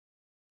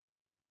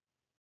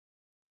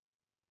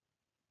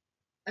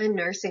A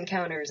nurse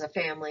encounters a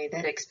family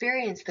that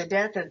experienced the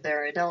death of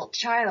their adult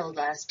child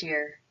last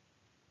year.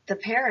 The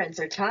parents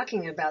are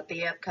talking about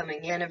the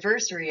upcoming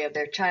anniversary of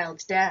their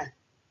child's death.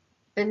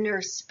 The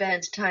nurse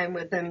spent time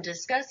with them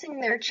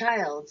discussing their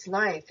child's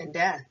life and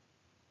death.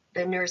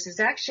 The nurse's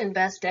action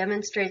best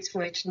demonstrates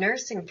which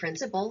nursing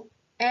principle?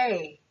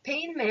 A.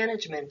 Pain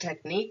management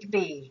technique.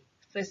 B.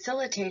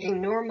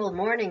 Facilitating normal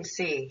mourning.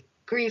 C.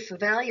 Grief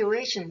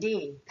evaluation.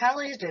 D.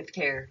 Palliative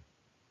care.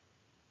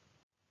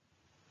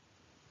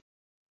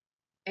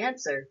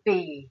 Answer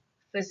B.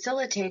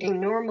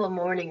 Facilitating normal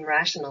mourning.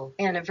 Rational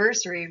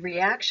anniversary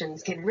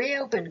reactions can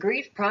reopen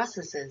grief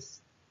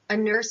processes. A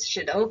nurse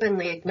should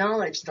openly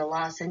acknowledge the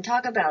loss and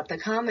talk about the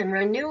common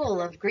renewal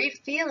of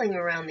grief feeling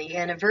around the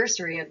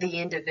anniversary of the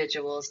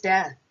individual's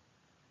death.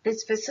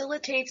 This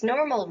facilitates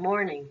normal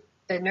mourning.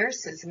 The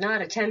nurse is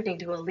not attempting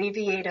to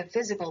alleviate a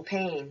physical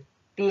pain.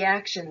 The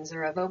actions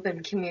are of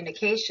open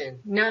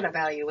communication, not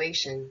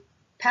evaluation.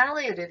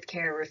 Palliative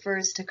care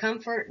refers to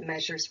comfort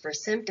measures for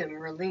symptom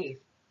relief.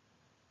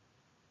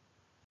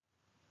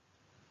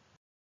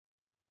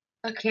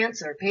 A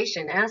cancer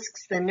patient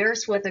asks the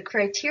nurse what the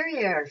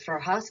criteria are for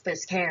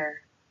hospice care.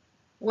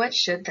 What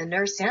should the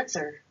nurse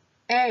answer?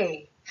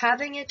 A.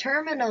 Having a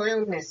terminal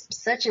illness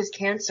such as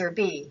cancer.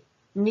 B.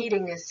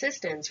 Needing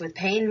assistance with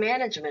pain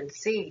management.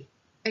 C.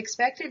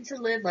 Expected to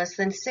live less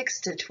than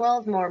 6 to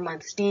 12 more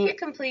months. D.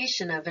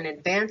 Completion of an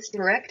advance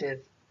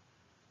directive.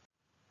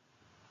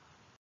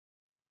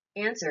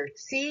 Answer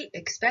C.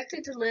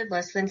 Expected to live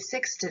less than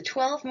 6 to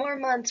 12 more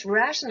months.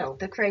 Rational.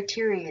 The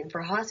criterion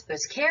for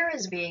hospice care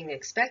is being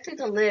expected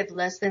to live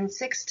less than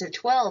 6 to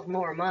 12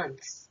 more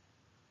months.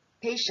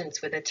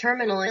 Patients with a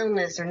terminal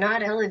illness are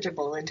not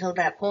eligible until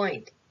that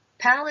point.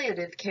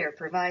 Palliative care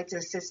provides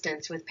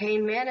assistance with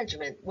pain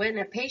management when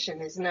a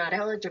patient is not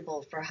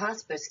eligible for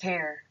hospice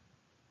care.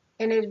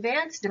 An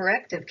advance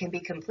directive can be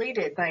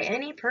completed by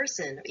any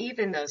person,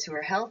 even those who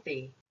are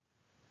healthy.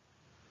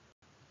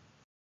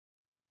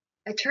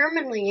 A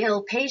terminally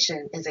ill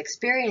patient is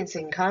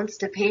experiencing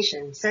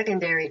constipation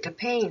secondary to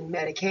pain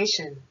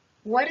medication.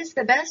 What is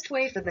the best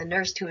way for the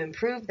nurse to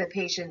improve the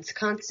patient's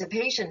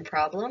constipation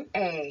problem?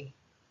 A.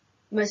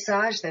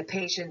 Massage the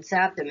patient's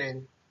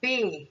abdomen.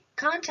 B.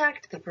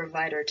 Contact the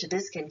provider to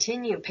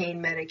discontinue pain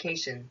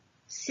medication.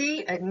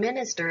 C.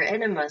 Administer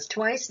enemas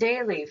twice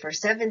daily for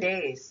 7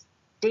 days.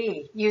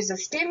 D. Use a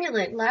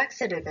stimulant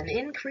laxative and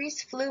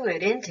increase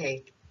fluid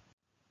intake.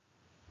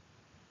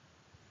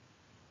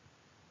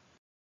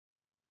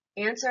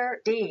 Answer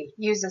D.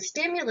 Use a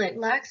stimulant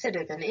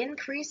laxative and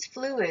increase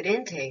fluid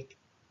intake.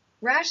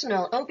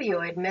 Rational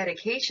opioid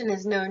medication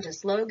is known to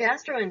slow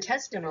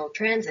gastrointestinal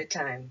transit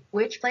time,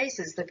 which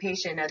places the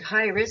patient at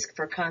high risk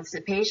for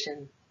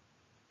constipation.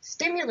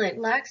 Stimulant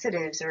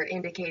laxatives are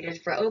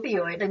indicated for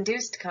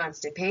opioid-induced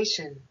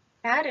constipation.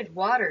 Added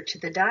water to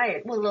the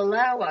diet will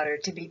allow water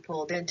to be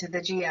pulled into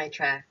the GI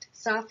tract,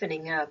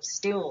 softening up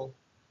stool.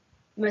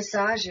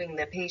 Massaging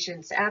the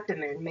patient's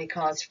abdomen may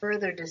cause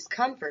further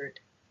discomfort.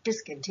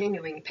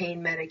 Discontinuing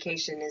pain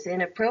medication is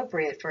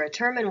inappropriate for a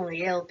terminally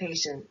ill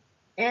patient.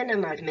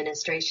 Enema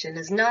administration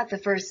is not the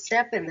first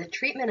step in the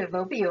treatment of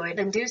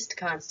opioid-induced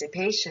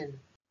constipation.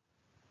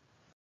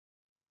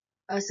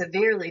 A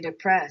severely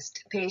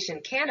depressed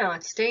patient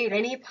cannot state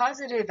any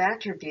positive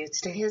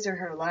attributes to his or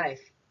her life.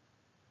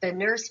 The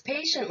nurse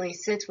patiently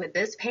sits with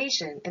this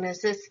patient and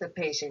assists the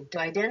patient to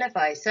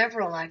identify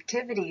several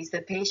activities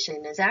the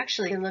patient is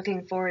actually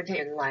looking forward to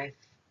in life.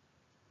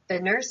 The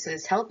nurse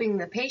is helping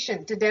the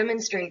patient to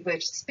demonstrate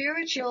which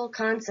spiritual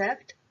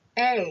concept?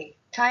 A.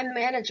 Time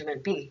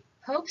management. B.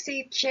 Hope.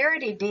 C.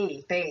 Charity.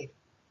 D. Faith.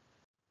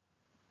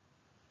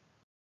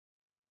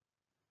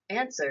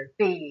 Answer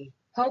B.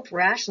 Hope.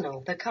 Rational.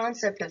 The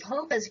concept of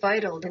hope is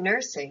vital to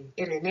nursing.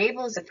 It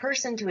enables a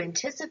person to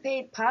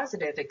anticipate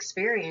positive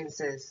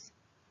experiences.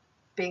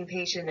 Being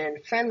patient and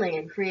friendly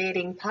and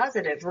creating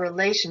positive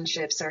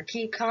relationships are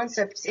key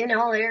concepts in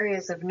all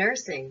areas of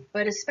nursing,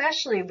 but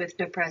especially with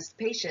depressed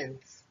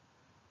patients.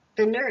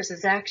 The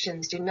nurse's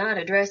actions do not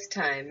address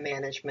time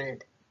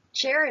management,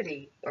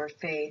 charity, or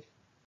faith.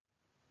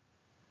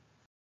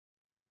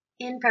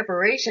 In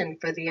preparation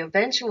for the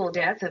eventual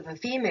death of a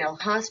female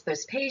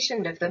hospice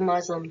patient of the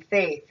Muslim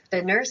faith,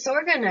 the nurse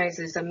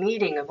organizes a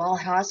meeting of all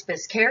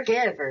hospice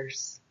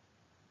caregivers.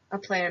 A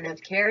plan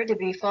of care to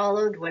be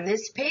followed when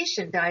this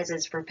patient dies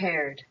is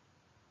prepared.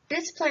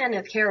 This plan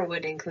of care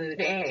would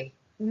include A.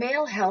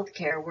 Male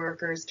healthcare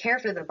workers care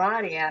for the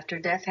body after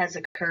death has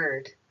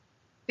occurred.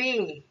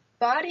 B.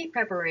 Body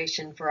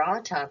preparation for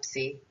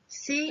autopsy.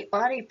 C.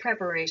 Body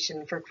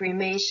preparation for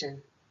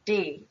cremation.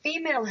 D.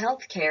 Female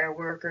healthcare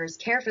workers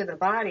care for the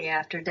body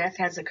after death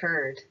has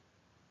occurred.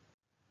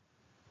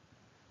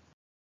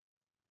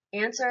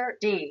 Answer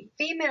D.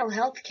 Female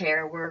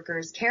healthcare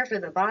workers care for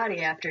the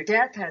body after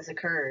death has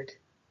occurred.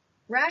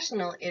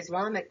 Rational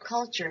Islamic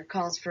culture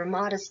calls for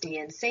modesty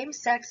in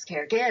same-sex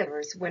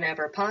caregivers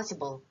whenever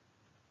possible.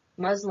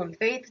 Muslim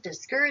faith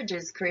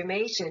discourages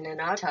cremation and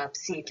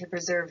autopsy to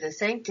preserve the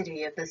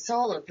sanctity of the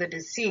soul of the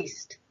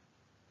deceased.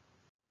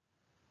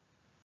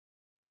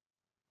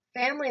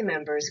 Family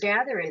members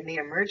gather in the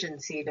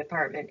emergency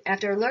department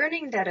after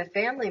learning that a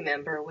family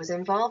member was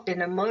involved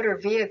in a motor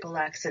vehicle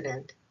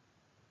accident.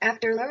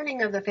 After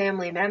learning of the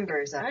family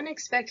member's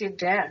unexpected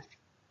death,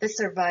 the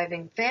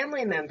surviving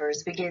family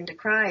members begin to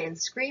cry and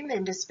scream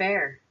in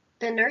despair.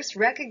 The nurse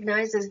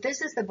recognizes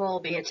this as the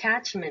Bowlby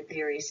attachment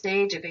theory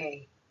stage of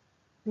A.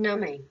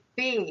 Numbing.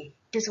 B.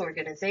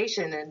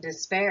 Disorganization and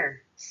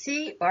despair.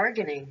 C.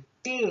 Bargaining.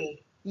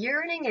 D.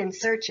 Yearning and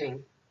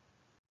searching.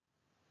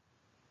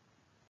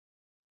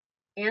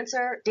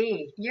 Answer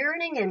D.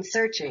 Yearning and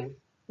searching.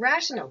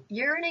 Rational.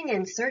 Yearning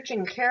and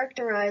searching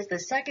characterize the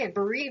second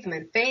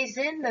bereavement phase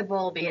in the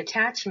Bowlby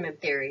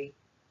attachment theory.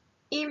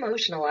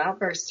 Emotional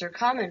outbursts are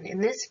common in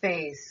this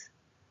phase.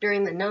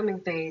 During the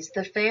numbing phase,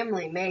 the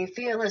family may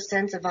feel a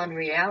sense of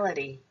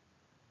unreality.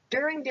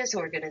 During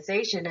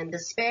disorganization and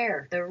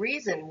despair, the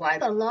reason why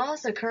the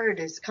loss occurred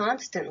is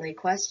constantly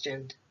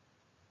questioned.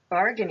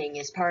 Bargaining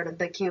is part of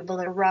the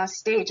Kubler-Ross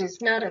stages,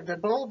 not of the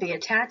Bowlby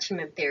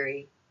attachment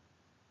theory.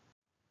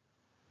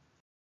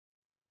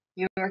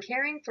 You are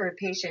caring for a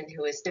patient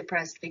who is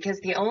depressed because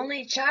the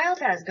only child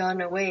has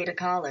gone away to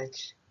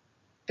college.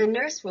 The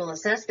nurse will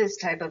assess this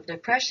type of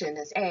depression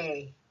as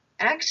A.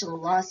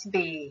 Actual loss.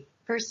 B.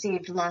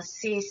 Perceived loss.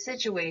 C.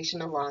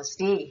 Situational loss.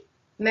 D.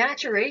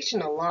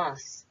 Maturational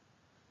loss.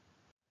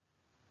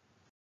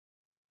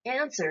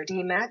 Answer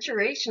D.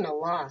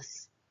 Maturational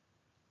loss.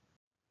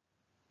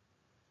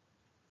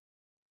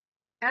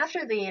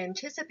 After the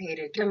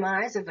anticipated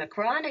demise of a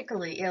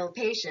chronically ill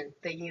patient,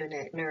 the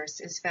unit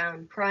nurse is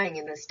found crying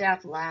in the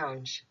staff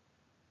lounge.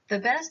 The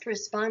best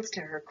response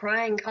to her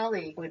crying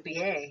colleague would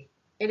be A.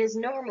 It is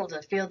normal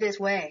to feel this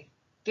way.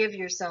 Give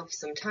yourself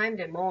some time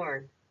to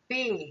mourn.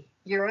 B.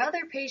 Your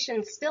other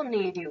patients still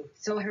need you,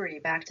 so hurry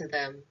back to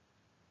them.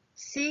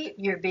 C.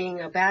 You're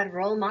being a bad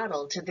role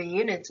model to the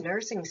unit's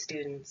nursing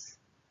students.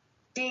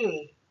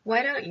 D.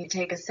 Why don't you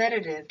take a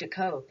sedative to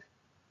cope?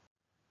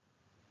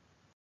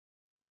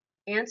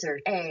 Answer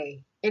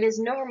A. It is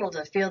normal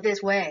to feel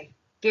this way.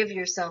 Give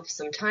yourself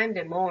some time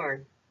to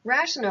mourn.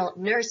 Rational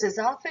nurses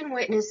often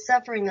witness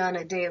suffering on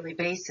a daily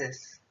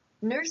basis.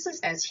 Nurses,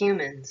 as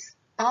humans,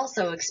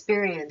 also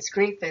experience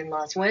grief and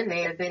loss when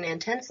they have been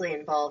intensely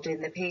involved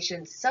in the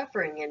patient's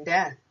suffering and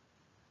death.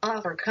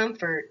 Offer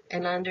comfort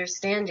and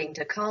understanding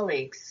to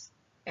colleagues,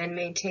 and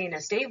maintain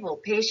a stable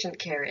patient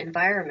care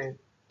environment.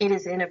 It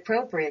is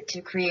inappropriate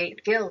to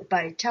create guilt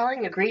by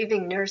telling a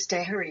grieving nurse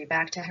to hurry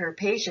back to her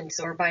patients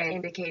or by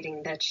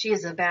indicating that she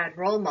is a bad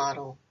role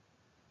model.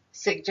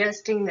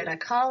 Suggesting that a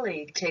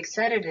colleague take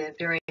sedative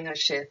during a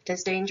shift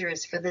is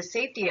dangerous for the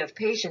safety of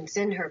patients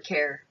in her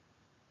care.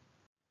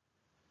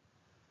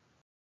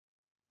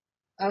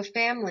 A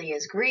family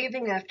is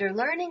grieving after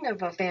learning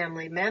of a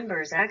family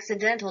member's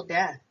accidental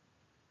death.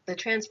 The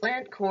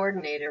transplant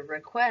coordinator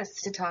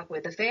requests to talk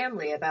with the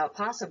family about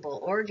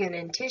possible organ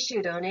and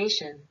tissue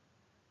donation.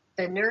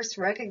 The nurse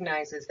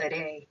recognizes that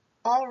A.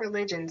 All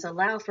religions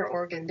allow for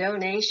organ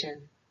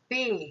donation.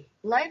 B.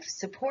 Life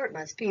support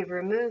must be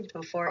removed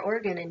before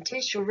organ and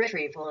tissue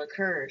retrieval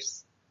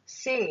occurs.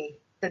 C.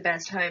 The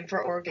best time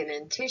for organ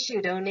and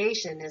tissue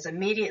donation is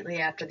immediately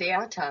after the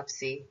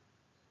autopsy.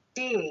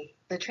 D.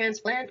 The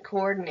transplant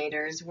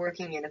coordinator is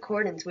working in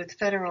accordance with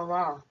federal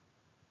law.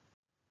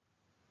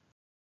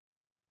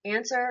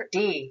 Answer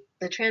D.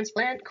 The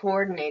transplant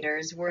coordinator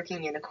is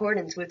working in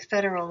accordance with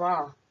federal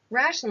law.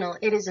 Rational.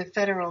 It is a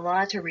federal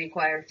law to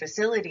require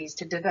facilities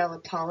to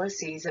develop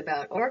policies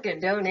about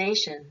organ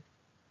donation.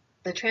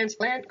 The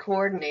transplant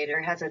coordinator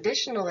has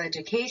additional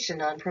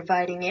education on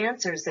providing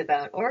answers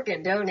about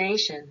organ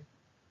donation.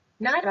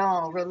 Not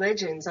all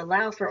religions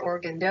allow for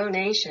organ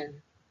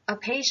donation. A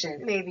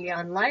patient may be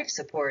on life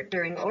support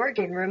during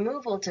organ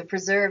removal to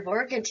preserve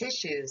organ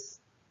tissues.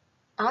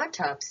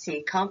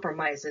 Autopsy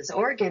compromises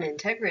organ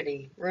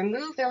integrity.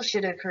 Removal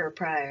should occur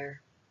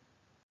prior.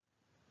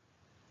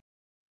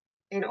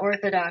 An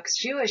Orthodox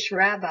Jewish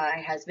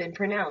rabbi has been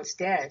pronounced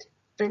dead.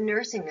 The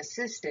nursing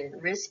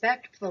assistant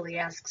respectfully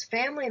asks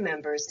family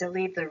members to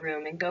leave the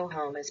room and go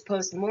home as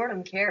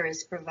post-mortem care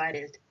is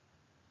provided.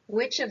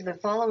 Which of the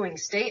following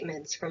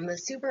statements from the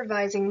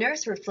supervising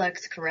nurse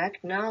reflects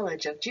correct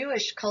knowledge of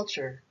Jewish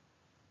culture?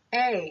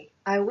 A.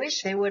 I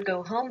wish they would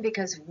go home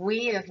because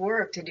we have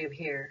work to do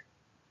here.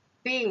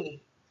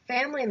 B.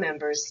 Family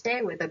members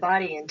stay with the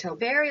body until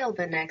burial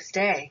the next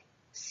day.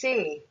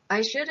 C.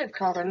 I should have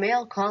called a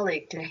male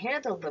colleague to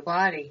handle the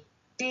body.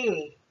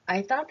 D.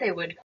 I thought they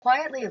would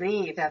quietly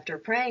leave after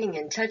praying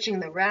and touching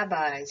the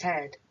rabbi's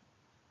head.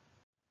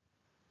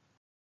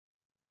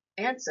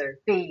 Answer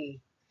B.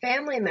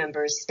 Family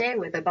members stay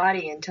with the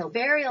body until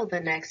burial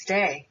the next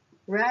day.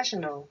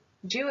 Rational.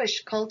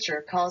 Jewish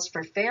culture calls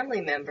for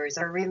family members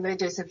or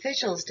religious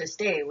officials to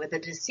stay with the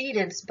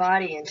decedent's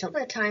body until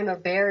the time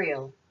of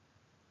burial.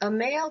 A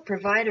male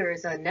provider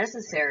is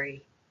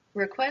unnecessary.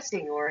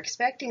 Requesting or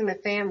expecting the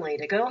family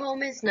to go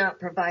home is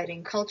not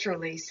providing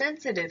culturally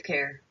sensitive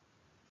care.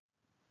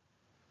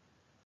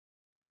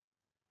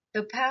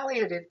 The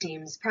palliative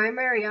team's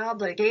primary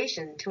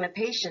obligation to a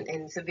patient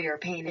in severe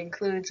pain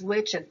includes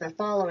which of the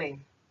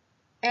following?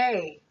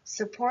 A.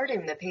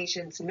 Supporting the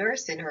patient's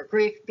nurse in her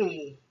grief.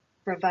 B.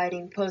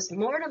 Providing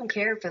post-mortem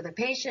care for the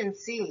patient.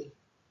 C.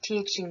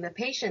 Teaching the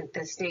patient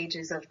the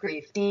stages of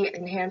grief. D.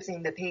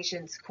 Enhancing the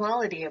patient's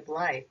quality of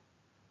life.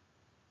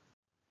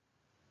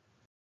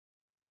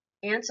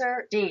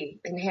 Answer D.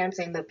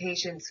 Enhancing the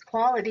patient's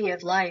quality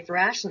of life.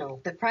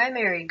 Rational. The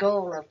primary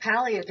goal of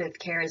palliative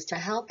care is to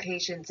help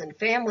patients and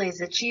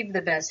families achieve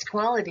the best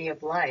quality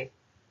of life.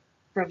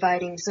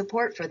 Providing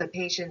support for the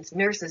patient's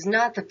nurse is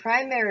not the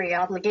primary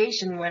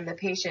obligation when the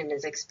patient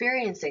is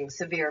experiencing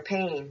severe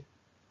pain.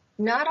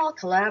 Not all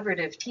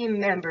collaborative team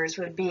members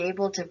would be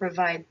able to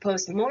provide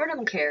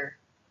post-mortem care,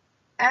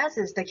 as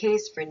is the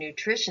case for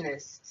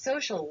nutritionists,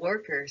 social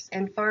workers,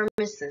 and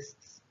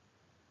pharmacists.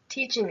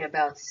 Teaching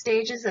about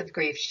stages of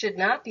grief should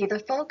not be the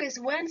focus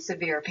when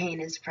severe pain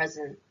is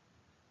present.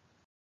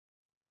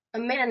 A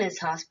man is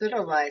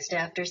hospitalized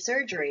after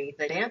surgery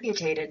that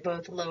amputated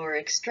both lower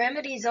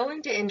extremities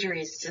owing to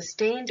injuries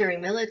sustained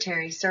during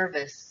military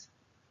service.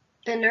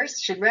 The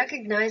nurse should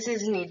recognize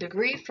his need to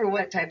grieve for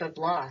what type of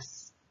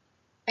loss?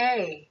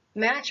 A.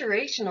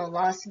 Maturational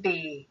loss.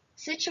 B.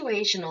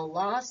 Situational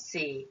loss.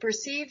 C.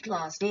 Perceived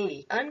loss.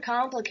 D.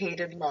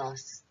 Uncomplicated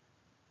loss.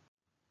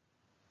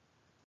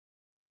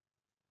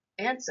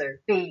 Answer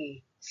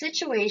B.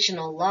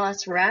 Situational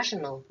loss.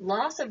 Rational.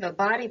 Loss of a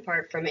body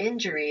part from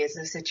injury is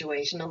a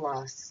situational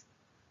loss.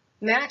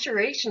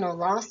 Maturational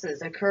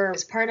losses occur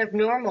as part of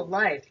normal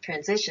life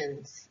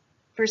transitions.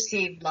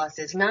 Perceived loss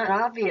is not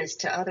obvious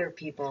to other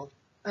people.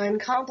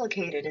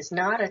 Uncomplicated is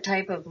not a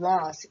type of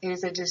loss, it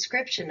is a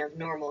description of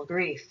normal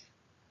grief.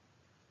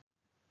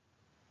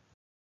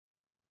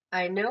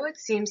 I know it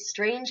seems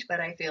strange, but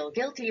I feel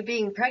guilty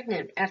being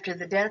pregnant after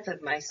the death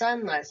of my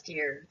son last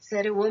year,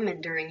 said a woman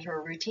during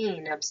her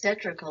routine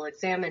obstetrical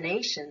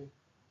examination.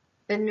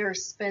 The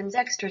nurse spends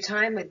extra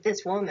time with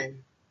this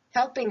woman,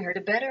 helping her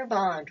to better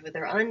bond with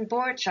her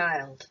unborn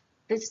child.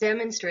 This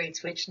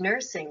demonstrates which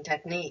nursing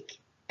technique.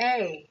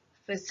 A.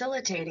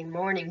 Facilitating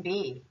mourning.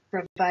 B.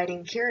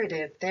 Providing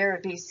curative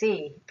therapy.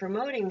 C.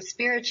 Promoting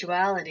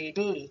spirituality.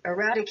 D.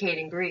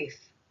 Eradicating grief.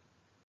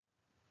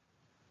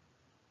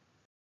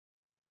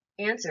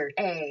 Answer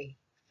A.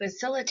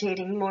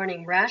 Facilitating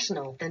mourning.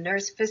 Rational. The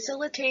nurse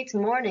facilitates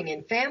mourning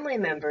in family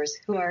members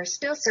who are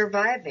still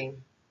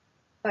surviving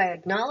by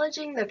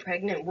acknowledging the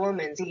pregnant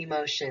woman's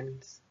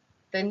emotions.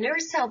 The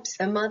nurse helps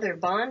the mother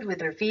bond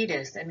with her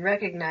fetus and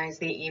recognize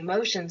the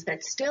emotions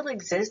that still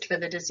exist for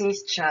the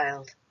deceased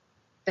child.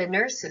 The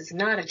nurse is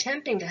not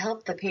attempting to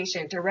help the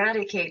patient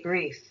eradicate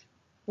grief,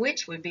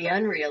 which would be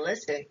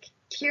unrealistic.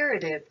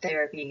 Curative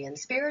therapy and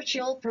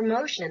spiritual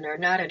promotion are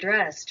not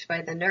addressed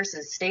by the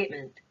nurse's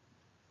statement.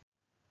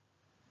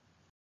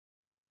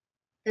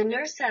 The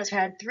nurse has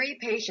had 3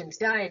 patients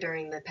die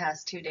during the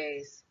past 2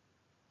 days.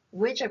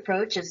 Which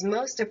approach is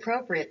most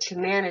appropriate to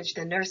manage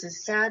the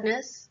nurse's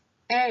sadness?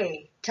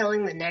 A.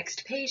 Telling the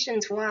next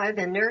patient why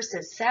the nurse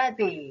is sad.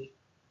 B.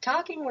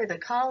 Talking with a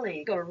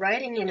colleague or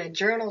writing in a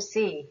journal.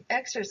 C.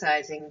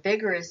 Exercising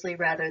vigorously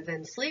rather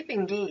than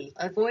sleeping. D.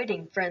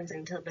 Avoiding friends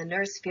until the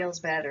nurse feels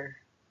better.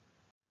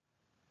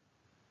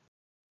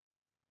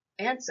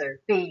 Answer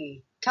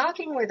B.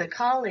 Talking with a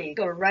colleague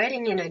or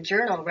writing in a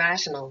journal.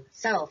 Rational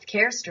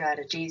self-care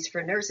strategies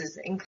for nurses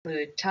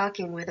include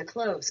talking with a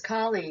close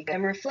colleague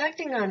and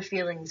reflecting on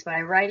feelings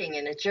by writing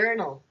in a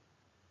journal.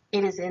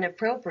 It is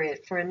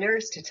inappropriate for a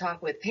nurse to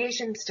talk with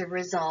patients to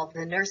resolve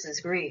the nurse's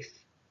grief.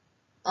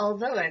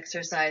 Although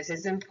exercise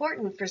is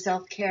important for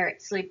self-care,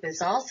 sleep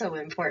is also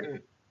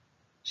important.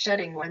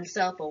 Shutting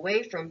oneself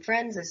away from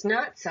friends is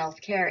not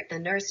self-care. The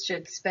nurse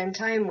should spend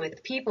time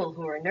with people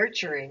who are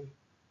nurturing.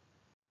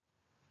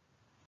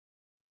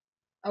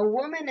 A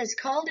woman is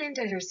called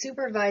into her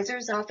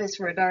supervisor's office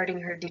regarding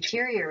her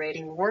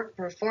deteriorating work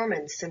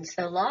performance since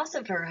the loss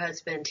of her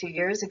husband 2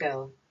 years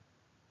ago.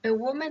 The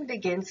woman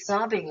begins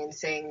sobbing and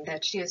saying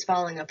that she is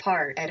falling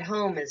apart at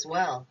home as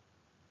well.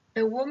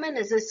 The woman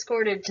is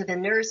escorted to the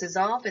nurse's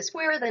office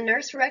where the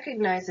nurse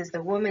recognizes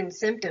the woman's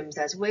symptoms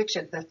as which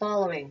of the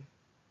following?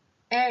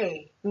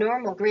 A.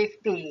 Normal grief.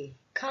 B.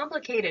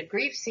 Complicated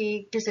grief.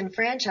 C.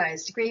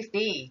 Disenfranchised grief.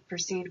 D.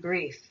 Perceived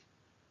grief.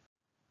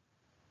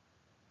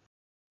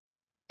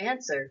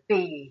 Answer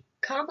B.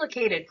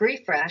 Complicated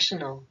grief.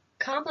 Rational.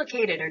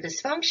 Complicated or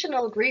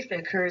dysfunctional grief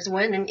occurs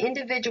when an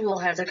individual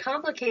has a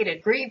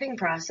complicated grieving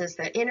process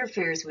that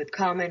interferes with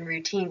common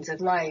routines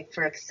of life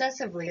for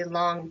excessively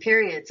long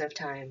periods of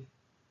time.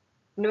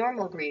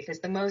 Normal grief is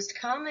the most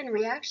common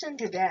reaction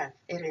to death.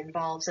 It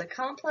involves a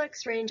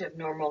complex range of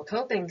normal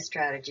coping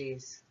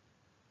strategies.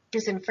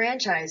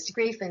 Disenfranchised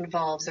grief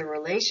involves a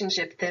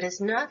relationship that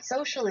is not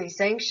socially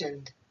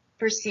sanctioned.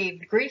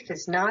 Perceived grief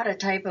is not a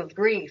type of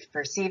grief.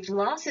 Perceived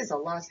loss is a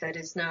loss that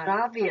is not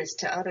obvious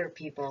to other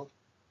people.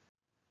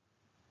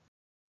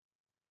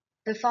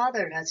 The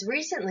father has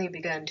recently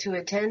begun to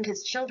attend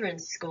his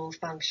children's school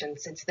function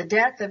since the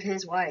death of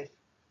his wife.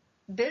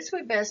 This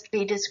would best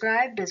be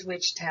described as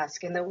which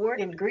task in the word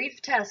in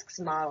grief tasks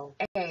model?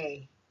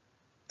 A.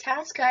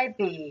 Task I.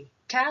 B.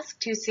 Task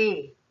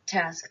 2C.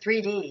 Task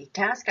 3D.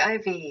 Task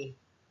IV.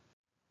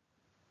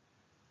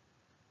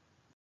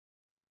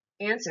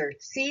 Answer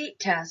C.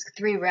 Task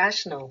 3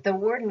 Rational. The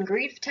Warden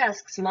Grief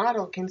Tasks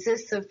model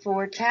consists of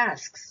 4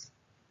 tasks.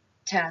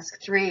 Task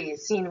 3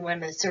 is seen when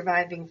the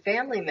surviving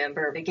family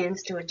member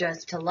begins to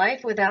adjust to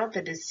life without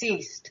the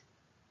deceased.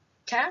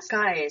 Task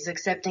I is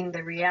accepting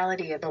the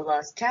reality of the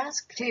loss.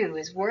 Task 2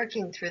 is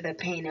working through the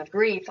pain of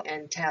grief,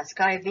 and Task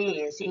IV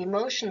is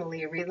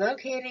emotionally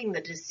relocating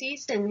the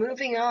deceased and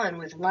moving on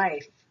with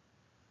life.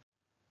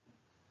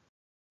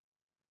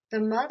 The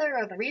mother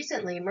of a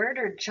recently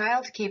murdered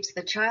child keeps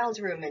the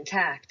child's room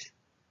intact.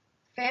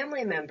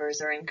 Family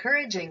members are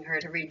encouraging her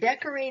to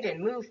redecorate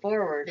and move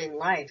forward in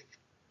life.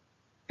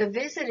 The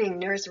visiting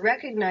nurse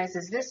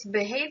recognizes this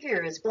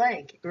behavior as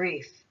blank.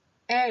 Grief.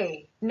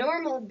 A.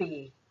 Normal.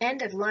 B.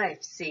 End of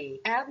life.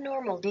 C.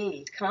 Abnormal.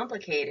 D.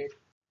 Complicated.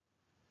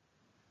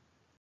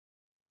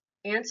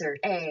 Answer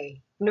A.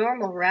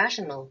 Normal.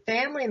 Rational.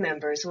 Family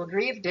members will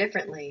grieve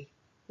differently.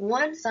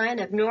 One sign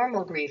of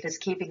normal grief is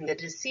keeping the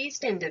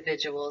deceased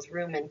individual's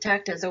room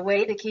intact as a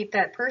way to keep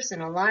that person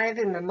alive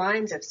in the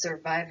minds of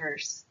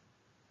survivors.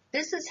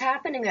 This is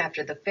happening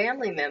after the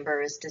family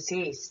member is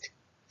deceased.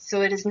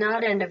 So it is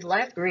not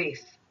end-of-life grief.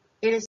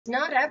 It is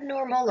not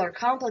abnormal or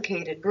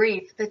complicated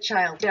grief. The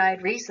child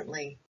died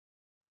recently.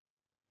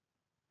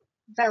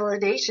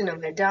 Validation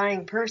of a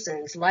dying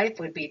person's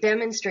life would be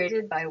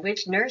demonstrated by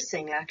which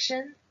nursing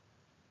action?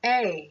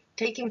 A.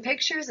 Taking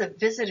pictures of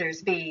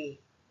visitors.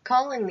 B.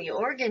 Calling the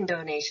organ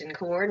donation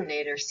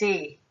coordinator.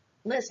 C.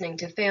 Listening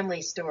to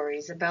family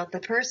stories about the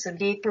person.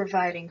 D.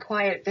 Providing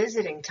quiet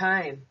visiting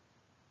time.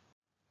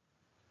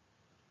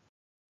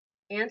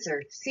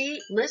 Answer C.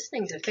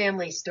 Listening to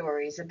family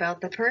stories about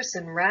the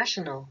person.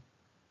 Rational.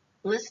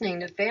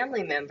 Listening to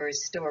family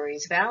members'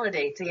 stories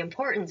validates the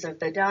importance of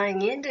the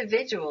dying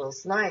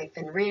individual's life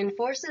and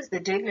reinforces the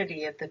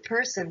dignity of the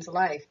person's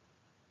life.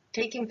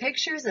 Taking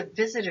pictures of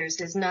visitors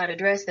does not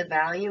address the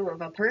value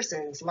of a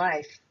person's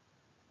life.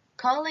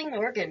 Calling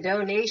organ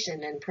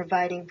donation and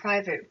providing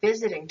private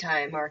visiting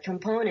time are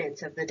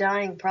components of the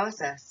dying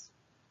process,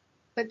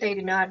 but they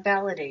do not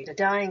validate a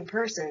dying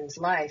person's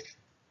life.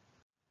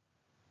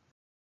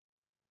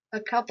 A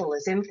couple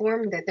is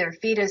informed that their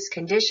fetus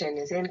condition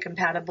is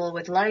incompatible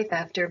with life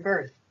after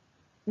birth.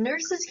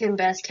 Nurses can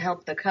best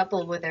help the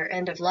couple with their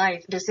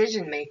end-of-life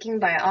decision-making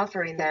by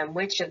offering them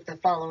which of the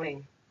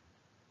following?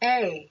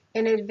 A.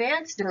 An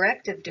advance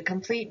directive to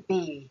complete.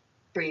 B.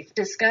 Brief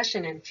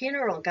discussion and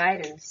funeral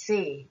guidance.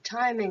 C.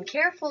 Time and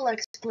careful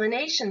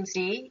explanation.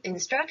 D.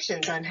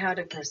 Instructions on how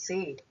to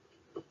proceed.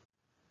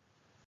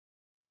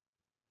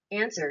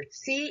 Answer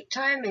C.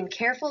 Time and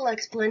careful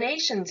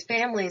explanations.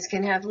 Families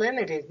can have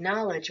limited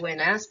knowledge when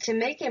asked to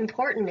make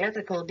important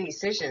ethical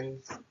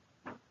decisions.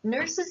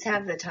 Nurses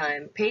have the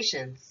time,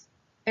 patience,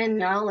 and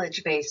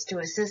knowledge base to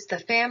assist the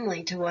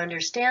family to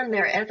understand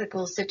their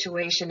ethical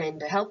situation and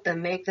to help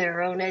them make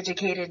their own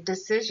educated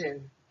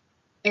decision.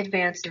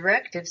 Advance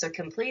directives are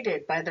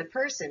completed by the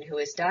person who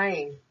is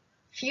dying.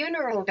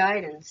 Funeral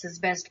guidance is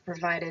best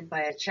provided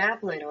by a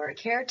chaplain or a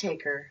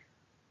caretaker.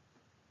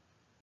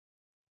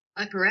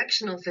 A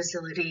correctional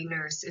facility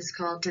nurse is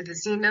called to the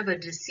scene of a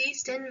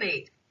deceased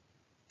inmate.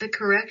 The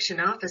correction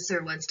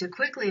officer wants to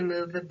quickly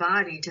move the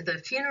body to the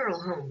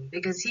funeral home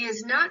because he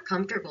is not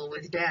comfortable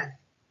with death.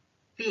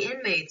 The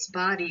inmate's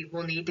body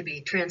will need to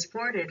be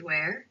transported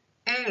where?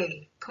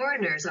 A.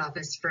 Coroner's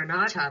office for an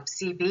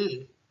autopsy.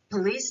 B.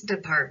 Police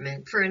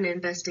department for an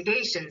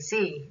investigation.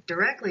 C.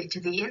 Directly to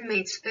the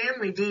inmate's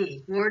family.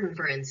 D. Warden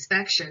for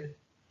inspection.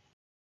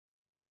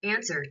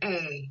 Answer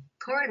A.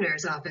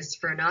 Coroner's office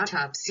for an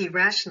autopsy.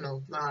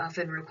 Rational law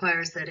often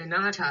requires that an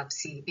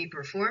autopsy be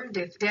performed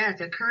if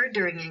death occurred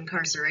during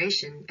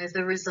incarceration as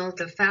the result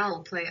of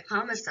foul play,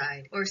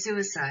 homicide, or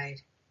suicide,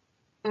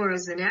 or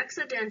as an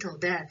accidental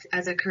death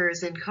as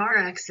occurs in car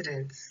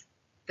accidents.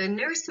 The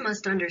nurse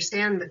must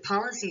understand the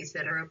policies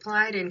that are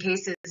applied in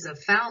cases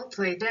of foul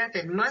play death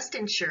and must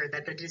ensure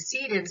that the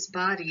decedent's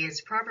body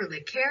is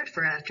properly cared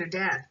for after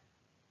death.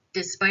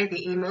 Despite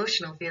the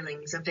emotional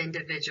feelings of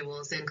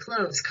individuals in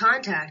close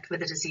contact with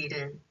the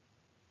decedent.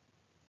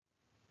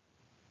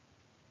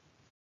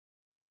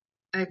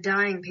 A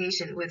dying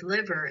patient with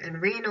liver and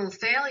renal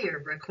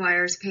failure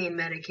requires pain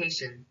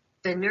medication.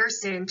 The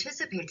nurse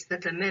anticipates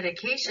that the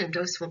medication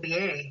dose will be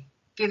A,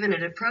 given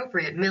at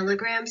appropriate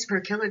milligrams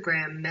per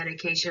kilogram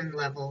medication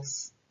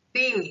levels.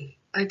 B,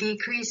 a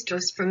decreased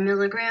dose from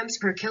milligrams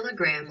per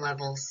kilogram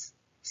levels.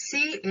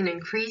 C, an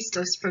increased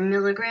dose from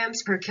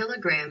milligrams per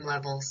kilogram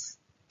levels.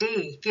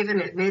 D,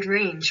 given at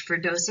mid-range for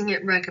dosing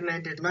at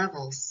recommended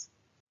levels.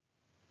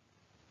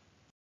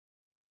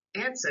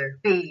 Answer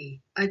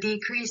B, a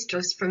decreased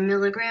dose from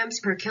milligrams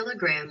per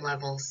kilogram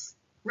levels.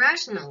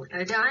 Rational,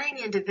 a dying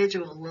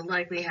individual will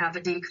likely have a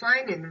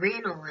decline in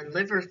renal and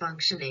liver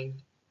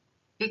functioning.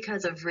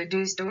 Because of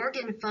reduced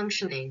organ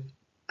functioning,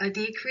 a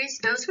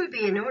decreased dose would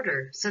be in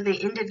order so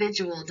the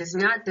individual does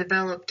not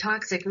develop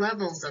toxic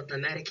levels of the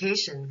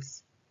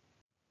medications.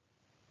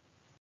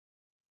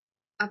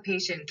 A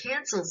patient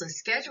cancels a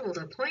scheduled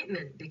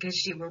appointment because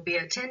she will be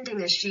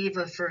attending a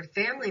Shiva for a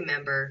family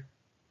member.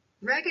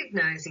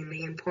 Recognizing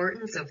the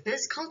importance of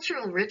this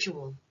cultural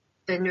ritual,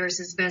 The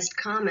nurse's best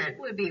comment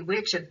would be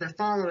which of the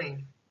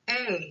following?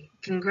 A.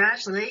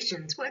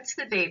 Congratulations, what's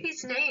the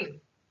baby's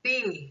name?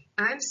 B.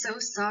 I'm so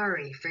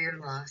sorry for your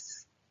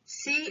loss.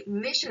 C.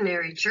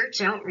 Missionary church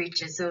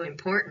outreach is so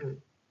important.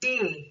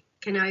 D.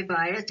 Can I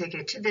buy a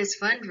ticket to this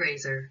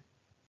fundraiser?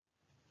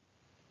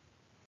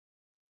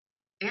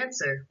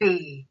 Answer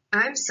B.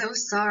 I'm so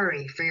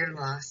sorry for your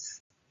loss.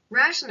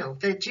 Rational.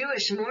 The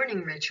Jewish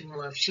mourning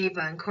ritual of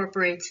Shiva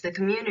incorporates the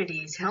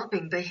community's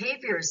helping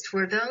behaviors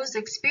toward those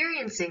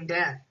experiencing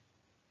death,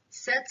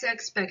 sets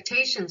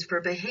expectations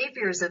for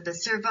behaviors of the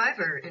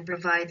survivor, and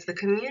provides the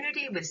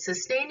community with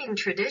sustaining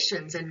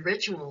traditions and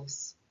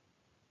rituals.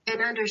 An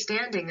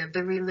understanding of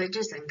the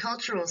religious and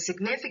cultural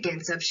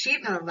significance of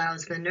Shiva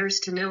allows the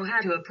nurse to know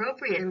how to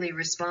appropriately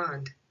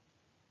respond.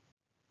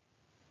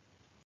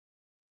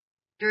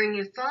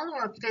 During a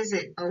follow-up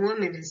visit, a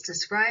woman is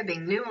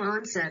describing new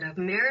onset of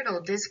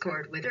marital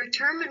discord with her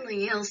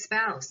terminally ill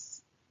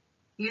spouse.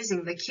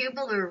 Using the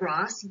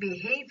Kubler-Ross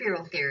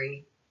behavioral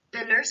theory,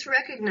 the nurse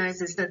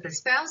recognizes that the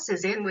spouse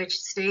is in which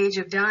stage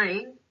of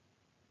dying?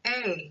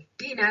 A.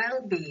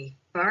 Denial. B.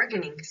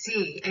 Bargaining.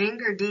 C.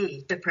 Anger.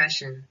 D.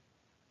 Depression.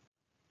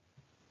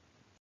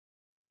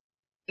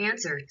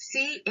 Answer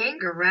C.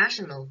 Anger.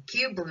 Rational.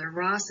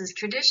 Kubler-Ross's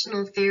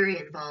traditional theory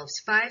involves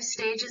 5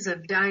 stages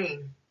of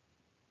dying.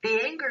 The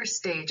anger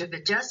stage of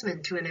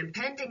adjustment to an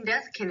impending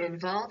death can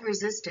involve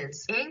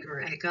resistance,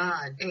 anger at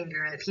God,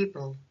 anger at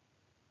people,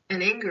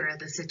 and anger at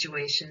the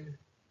situation.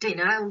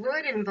 Denial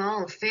would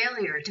involve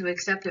failure to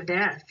accept a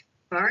death.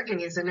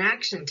 Bargaining is an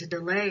action to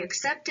delay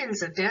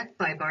acceptance of death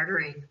by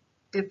bartering.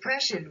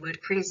 Depression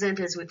would present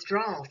as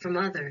withdrawal from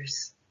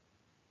others.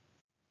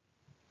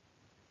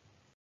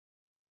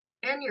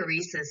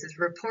 Enuresis is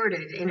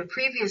reported in a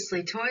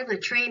previously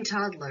toilet-trained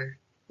toddler.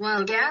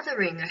 While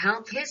gathering a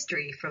health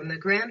history from the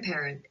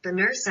grandparent, the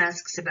nurse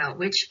asks about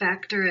which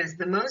factor is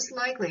the most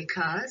likely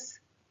cause.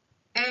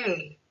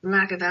 A.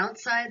 Lack of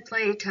outside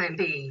playtime.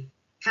 B.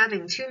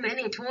 Having too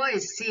many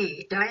toys.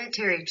 C.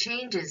 Dietary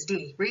changes.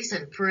 D.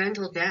 Recent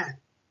parental death.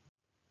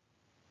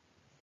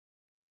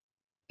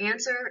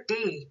 Answer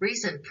D.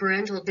 Recent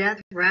parental death.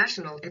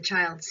 Rational. A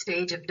child's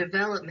stage of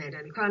development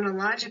and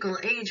chronological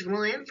age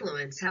will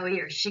influence how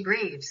he or she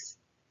grieves.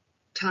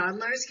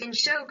 Toddlers can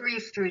show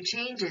grief through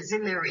changes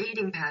in their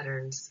eating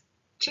patterns,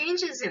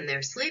 changes in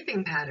their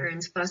sleeping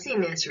patterns,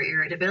 fussiness or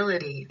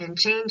irritability, and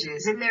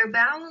changes in their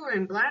bowel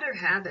and bladder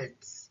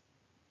habits.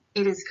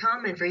 It is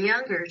common for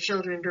younger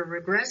children to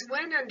regress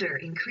when under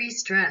increased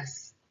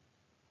stress.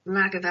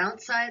 Lack of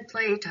outside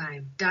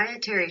playtime,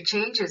 dietary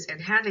changes, and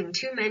having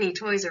too many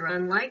toys are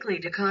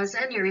unlikely to cause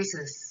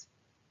enuresis.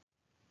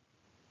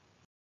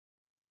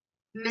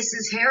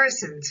 Mrs.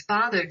 Harrison's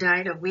father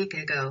died a week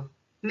ago.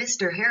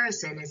 Mr.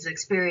 Harrison is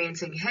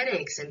experiencing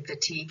headaches and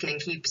fatigue and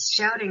keeps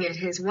shouting at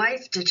his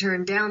wife to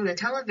turn down the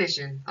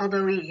television,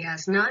 although he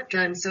has not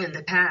done so in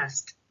the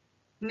past.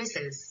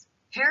 Mrs.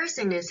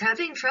 Harrison is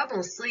having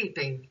trouble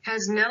sleeping,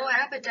 has no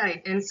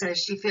appetite, and says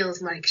she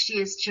feels like she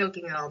is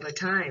choking all the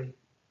time.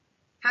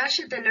 How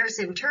should the nurse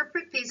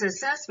interpret these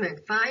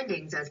assessment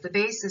findings as the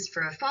basis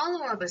for a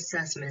follow-up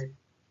assessment?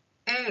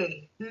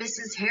 A.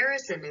 Mrs.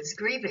 Harrison is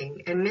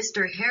grieving and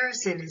Mr.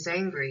 Harrison is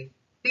angry.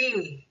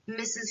 B.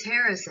 Mrs.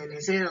 Harrison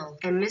is ill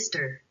and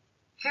Mr.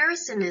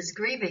 Harrison is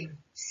grieving.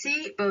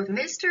 C. Both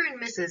Mr.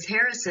 and Mrs.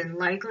 Harrison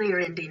likely are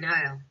in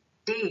denial.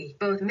 D.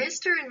 Both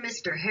Mr. and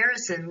Mr.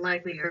 Harrison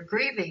likely are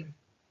grieving.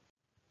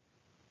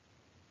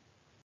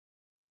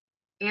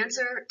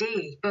 Answer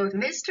D. Both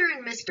Mr.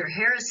 and Mr.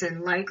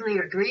 Harrison likely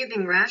are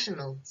grieving.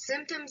 Rational.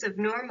 Symptoms of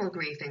normal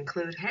grief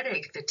include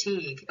headache,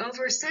 fatigue,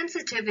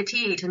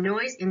 oversensitivity to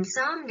noise,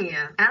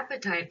 insomnia,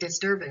 appetite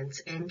disturbance,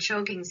 and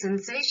choking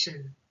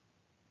sensation.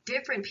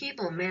 Different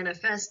people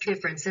manifest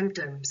different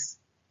symptoms.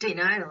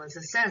 Denial is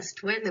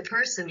assessed when the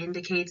person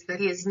indicates that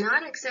he is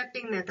not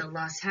accepting that the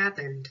loss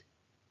happened.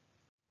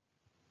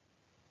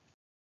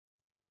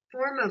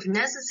 Form of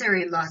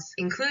necessary loss,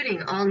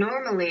 including all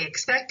normally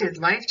expected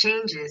life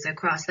changes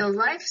across the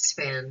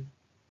lifespan.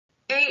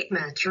 A.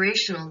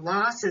 Maturational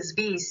losses.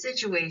 B.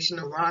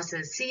 Situational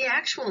losses. C.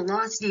 Actual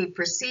loss. D.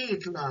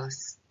 Perceived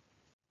loss.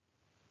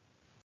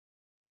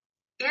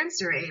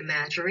 Answer A.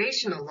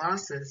 Maturational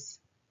losses.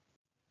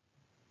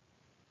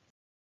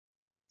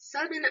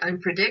 Sudden,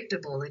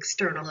 unpredictable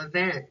external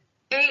event.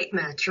 A.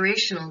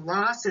 Maturational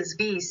losses.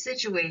 B.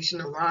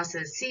 Situational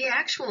losses. C.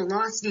 Actual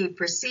loss. D.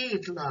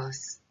 Perceived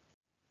loss.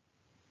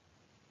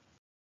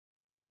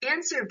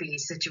 Answer B.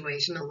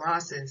 Situational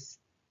losses.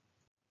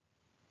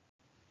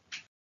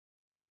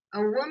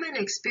 A woman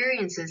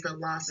experiences the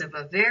loss of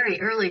a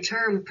very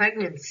early-term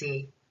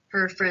pregnancy.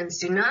 Her friends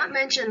do not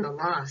mention the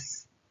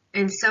loss,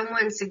 and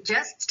someone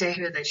suggests to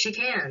her that she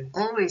can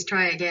always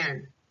try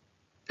again.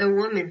 The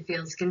woman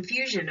feels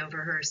confusion over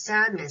her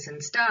sadness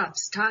and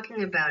stops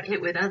talking about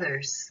it with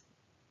others.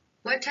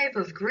 What type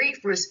of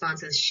grief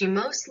response is she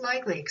most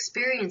likely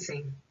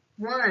experiencing?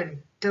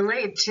 1.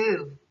 Delayed.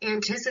 2.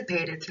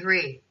 Anticipated.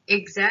 3.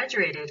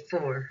 Exaggerated.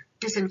 4.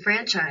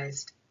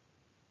 Disenfranchised.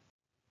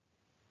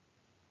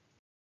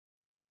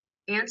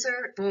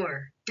 Answer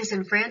 4.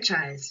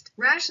 Disenfranchised.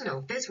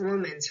 Rational. This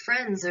woman's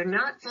friends are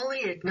not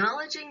fully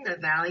acknowledging the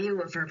value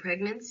of her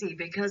pregnancy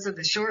because of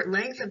the short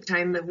length of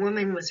time the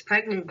woman was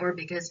pregnant, or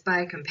because,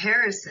 by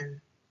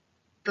comparison,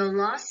 the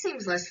loss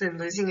seems less than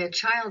losing a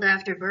child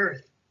after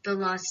birth. The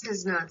loss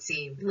does not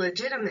seem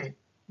legitimate.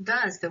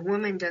 Thus, the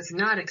woman does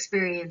not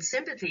experience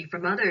sympathy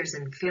from others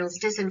and feels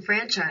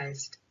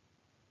disenfranchised.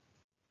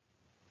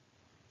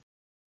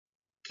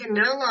 Can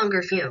no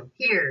longer feel,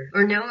 hear,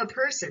 or know a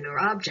person or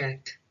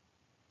object.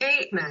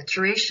 A.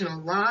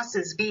 Maturational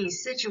losses. B.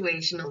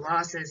 Situational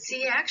losses.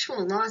 C.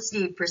 Actual loss.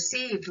 D.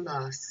 Perceived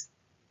loss.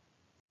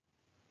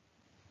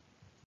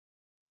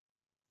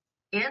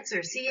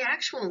 Answer C.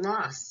 Actual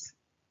loss.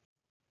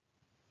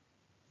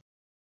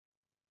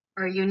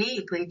 Are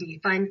uniquely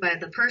defined by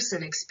the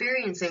person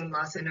experiencing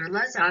loss and are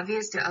less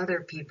obvious to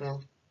other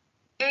people.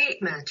 A.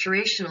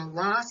 Maturational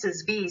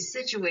losses. B.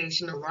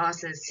 Situational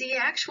losses. C.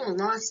 Actual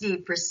loss. D.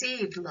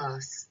 Perceived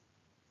loss.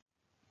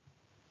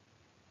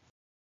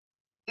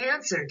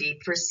 Answer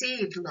D.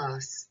 Perceived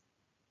loss.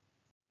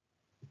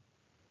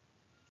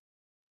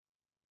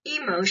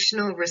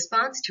 Emotional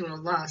response to a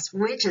loss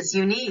which is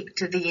unique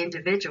to the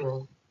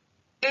individual.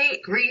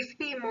 A. Grief.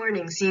 B.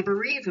 Mourning. C.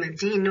 Bereavement.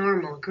 D.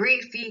 Normal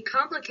grief. E.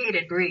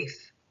 Complicated grief.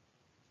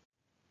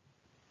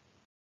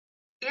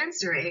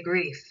 Answer A.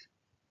 Grief.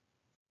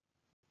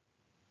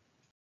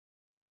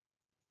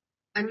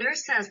 A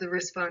nurse has the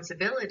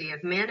responsibility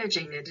of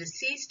managing a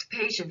deceased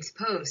patient's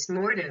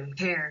post-mortem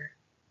care.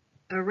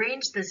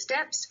 Arrange the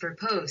steps for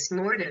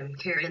post-mortem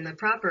care in the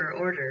proper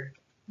order.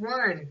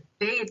 1.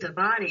 Bathe the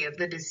body of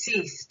the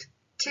deceased.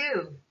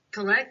 2.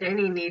 Collect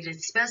any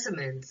needed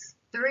specimens.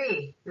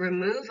 3.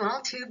 Remove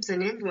all tubes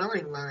and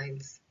indwelling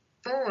lines.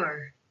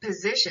 4.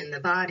 Position the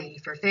body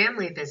for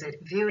family visit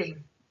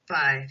viewing.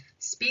 5.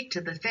 Speak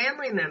to the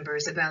family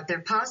members about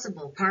their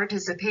possible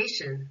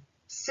participation.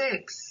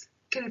 6.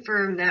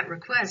 Confirm that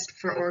request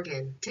for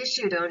organ,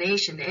 tissue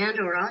donation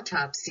and/or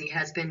autopsy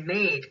has been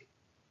made.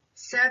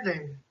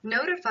 7.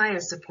 Notify a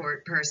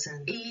support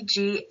person,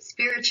 e.g.,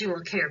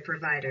 spiritual care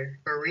provider,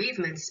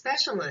 bereavement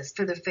specialist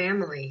for the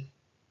family.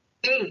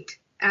 8.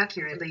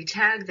 Accurately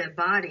tag the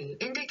body,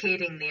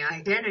 indicating the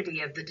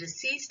identity of the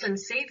deceased and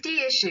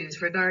safety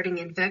issues regarding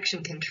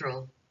infection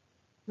control.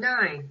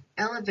 9.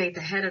 Elevate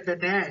the head of the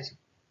bed.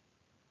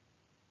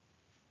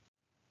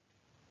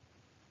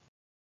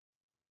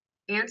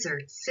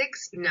 Answer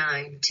 6,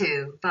 9,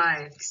 2,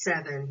 5,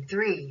 7,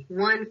 3,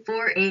 1,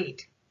 4,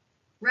 8.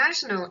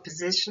 Rational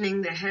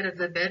positioning the head of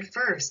the bed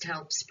first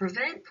helps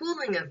prevent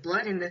pooling of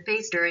blood in the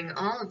face during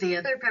all of the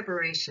other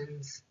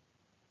preparations.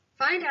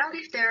 Find out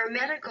if there are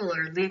medical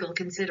or legal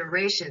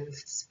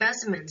considerations,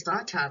 specimens,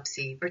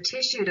 autopsy, or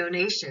tissue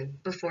donation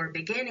before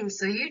beginning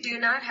so you do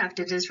not have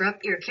to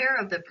disrupt your care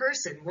of the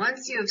person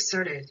once you have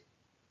started.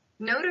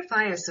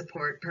 Notify a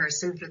support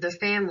person for the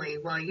family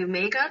while you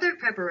make other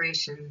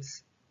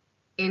preparations.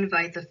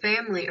 Invite the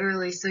family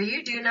early so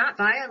you do not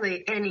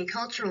violate any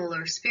cultural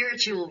or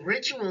spiritual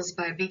rituals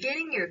by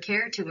beginning your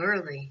care too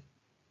early.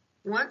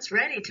 Once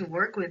ready to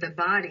work with the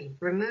body,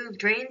 remove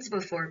drains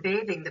before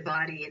bathing the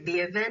body in the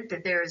event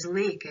that there is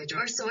leakage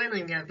or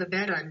soiling of the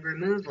bed on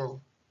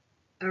removal.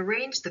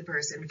 Arrange the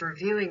person for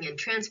viewing and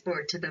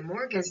transport to the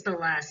morgue as the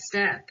last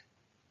step.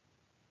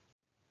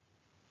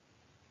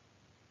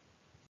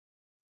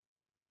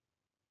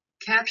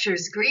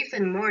 Captures grief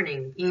and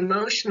mourning,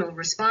 emotional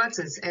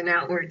responses, and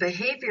outward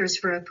behaviors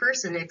for a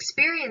person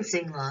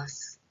experiencing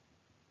loss.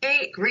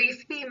 A.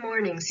 Grief. B.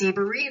 Mourning. C.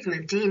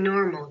 Bereavement. D.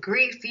 Normal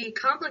grief. E.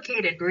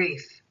 Complicated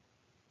grief.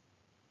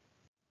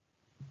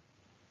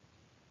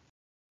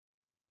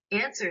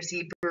 Answer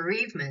C.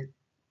 Bereavement.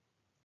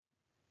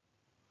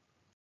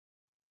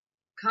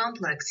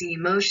 Complex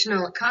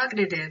emotional,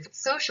 cognitive,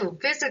 social,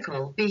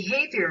 physical,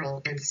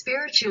 behavioral, and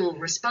spiritual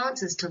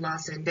responses to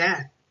loss and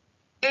death.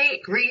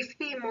 A. Grief.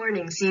 B.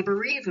 Mourning. C.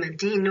 Bereavement.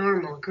 D.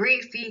 Normal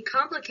grief. E.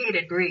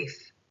 Complicated grief.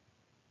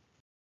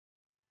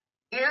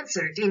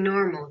 Answer D.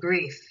 Normal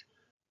grief.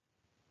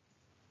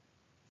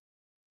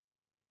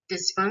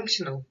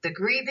 Dysfunctional. The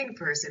grieving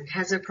person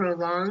has a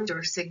prolonged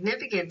or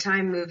significant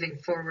time moving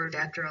forward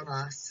after a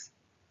loss.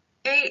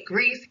 A.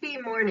 Grief. B.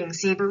 Mourning.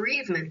 C.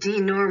 Bereavement.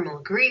 D. Normal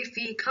grief.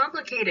 E.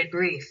 Complicated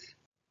grief.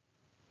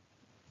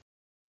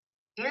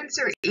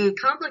 Answer E.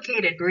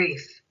 Complicated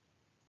grief.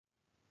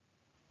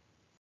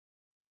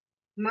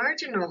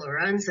 Marginal or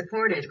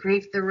unsupported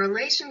grief. The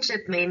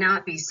relationship may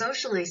not be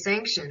socially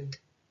sanctioned.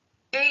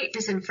 A.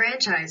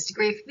 Disenfranchised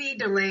grief. B.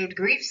 Delayed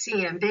grief.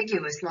 C.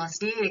 Ambiguous loss.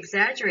 D.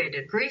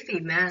 Exaggerated grief. E.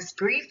 Masked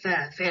grief.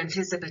 F.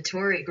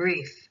 Anticipatory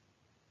grief.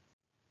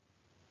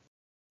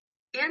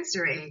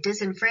 Answer A.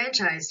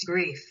 Disenfranchised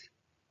grief.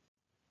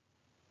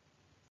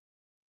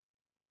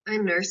 A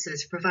nurse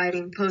is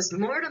providing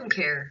post-mortem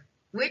care.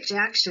 Which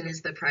action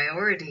is the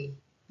priority?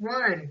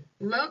 1.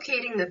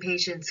 Locating the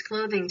patient's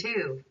clothing.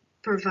 2.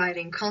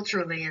 Providing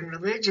culturally and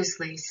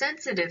religiously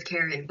sensitive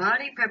care in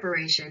body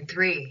preparation.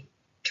 3.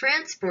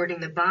 Transporting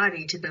the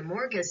body to the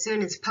morgue as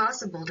soon as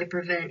possible to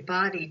prevent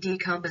body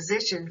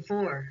decomposition.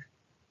 4.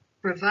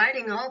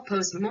 Providing all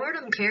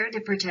post-mortem care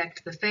to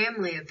protect the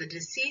family of the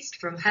deceased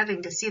from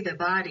having to see the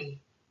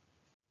body.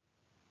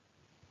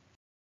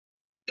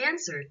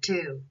 Answer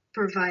 2.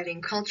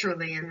 Providing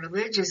culturally and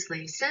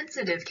religiously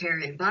sensitive care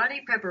in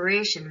body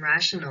preparation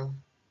rational.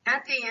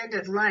 At the end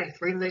of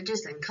life,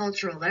 religious and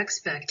cultural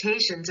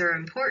expectations are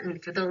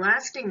important for the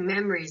lasting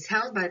memories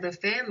held by the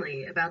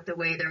family about the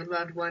way their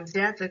loved one's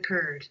death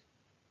occurred.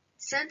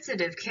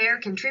 Sensitive care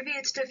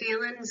contributes to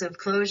feelings of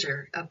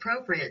closure,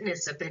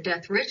 appropriateness of the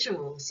death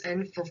rituals,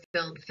 and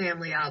fulfilled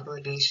family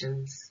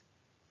obligations.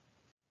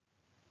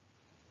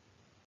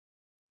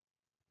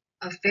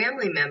 A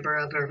family member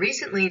of a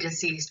recently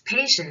deceased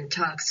patient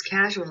talks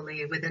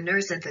casually with a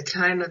nurse at the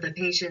time of the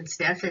patient's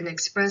death and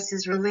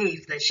expresses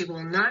relief that she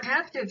will not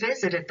have to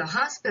visit at the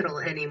hospital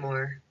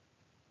anymore.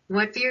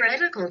 What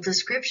theoretical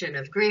description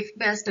of grief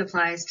best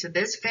applies to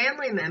this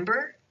family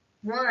member?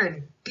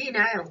 1.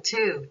 Denial.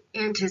 2.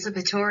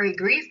 Anticipatory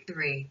grief.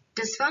 3.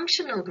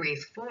 Dysfunctional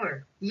grief.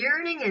 4.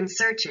 Yearning and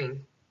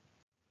searching.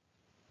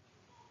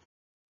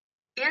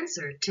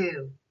 Answer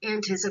 2.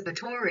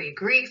 Anticipatory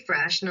grief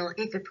rational.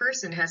 If a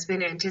person has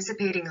been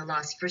anticipating a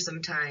loss for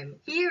some time,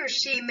 he or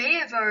she may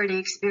have already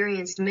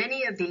experienced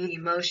many of the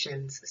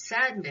emotions: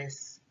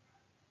 sadness,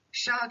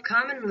 shock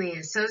commonly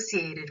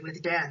associated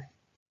with death,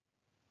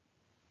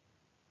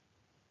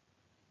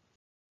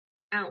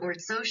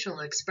 outward social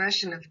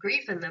expression of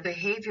grief, and the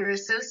behavior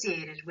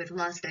associated with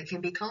loss that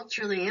can be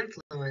culturally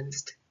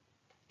influenced.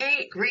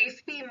 A.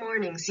 Grief. B.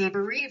 Mourning. C.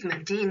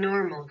 Bereavement. D.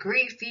 Normal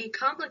grief. E.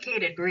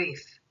 Complicated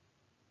grief.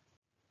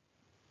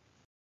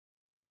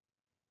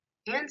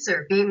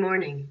 Answer B.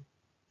 Mourning.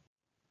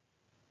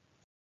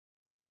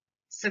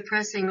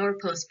 Suppressing or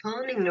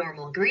postponing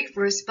normal grief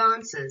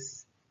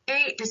responses.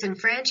 A.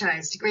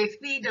 Disenfranchised grief.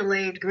 B.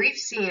 Delayed grief.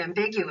 C.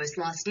 Ambiguous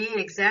loss. D.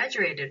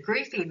 Exaggerated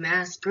grief. E.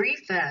 Masked grief.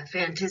 F.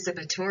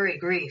 Anticipatory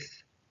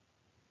grief.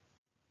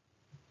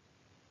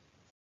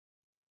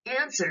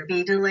 Answer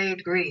B.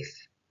 Delayed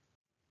grief.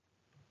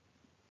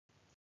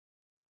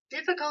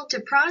 Difficult to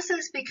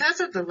process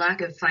because of the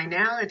lack of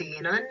finality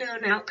and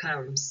unknown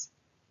outcomes.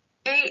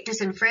 A.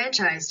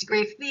 Disenfranchised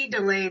grief. B.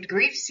 Delayed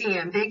grief. C.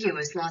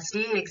 Ambiguous loss.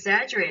 D.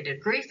 Exaggerated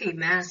grief. E.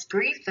 Masked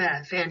grief.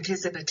 F.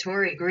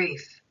 Anticipatory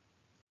grief.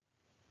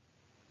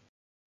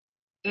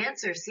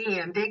 Answer C.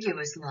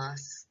 Ambiguous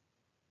loss.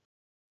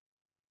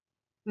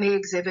 May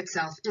exhibit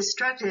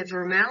self-destructive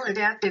or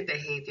maladaptive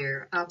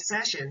behavior,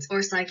 obsessions,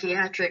 or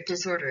psychiatric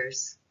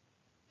disorders.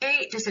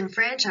 A.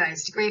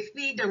 Disenfranchised grief.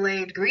 B.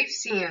 Delayed grief.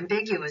 C.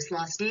 Ambiguous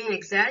loss. D.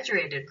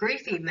 Exaggerated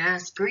grief. E.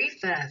 Masked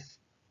grief. F.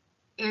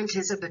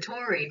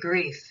 Anticipatory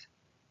grief.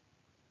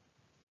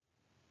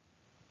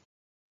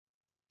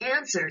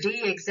 Answer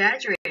D.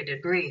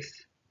 Exaggerated grief.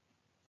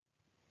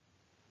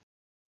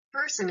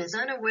 Person is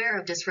unaware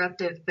of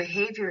disruptive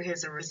behavior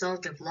as a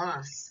result of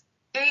loss.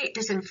 A.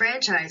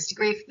 Disenfranchised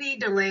grief. B.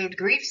 Delayed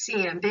grief.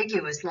 C.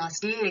 Ambiguous loss.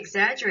 D.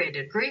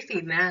 Exaggerated grief.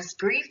 E. Masked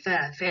grief.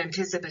 F.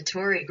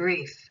 Anticipatory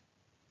grief.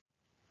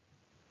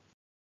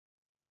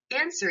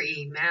 Answer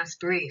E.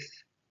 Masked grief.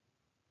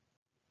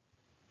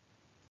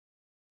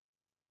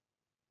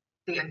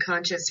 The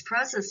unconscious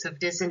process of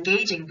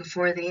disengaging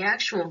before the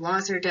actual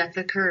loss or death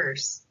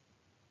occurs.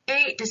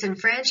 A.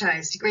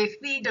 Disenfranchised grief.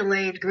 B.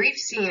 Delayed grief.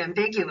 C.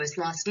 Ambiguous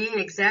loss. D.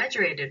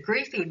 Exaggerated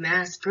grief. E.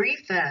 Masked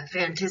grief. F.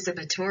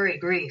 Anticipatory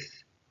grief.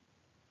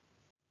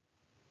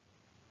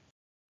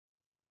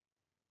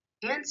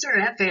 Answer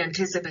F.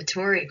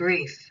 Anticipatory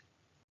grief.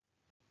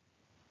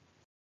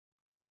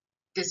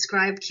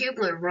 Describe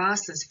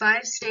Kubler-Ross's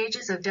 5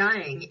 stages of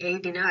dying. A.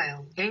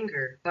 Denial,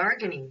 anger,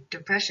 bargaining,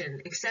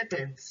 depression,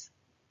 acceptance.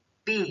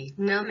 B.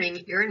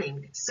 Numbing,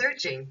 yearning,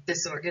 searching,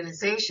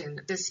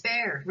 disorganization,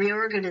 despair,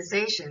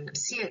 reorganization.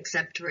 C.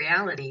 Accept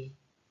reality.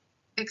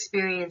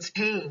 Experience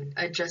pain,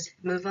 adjust,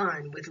 move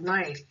on with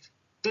life.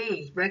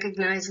 D.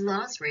 Recognize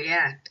loss,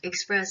 react,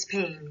 express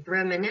pain,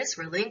 reminisce,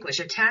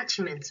 relinquish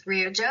attachments,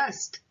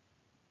 readjust.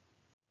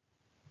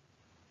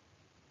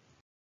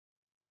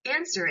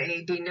 Answer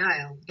A.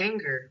 Denial,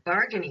 anger,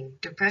 bargaining,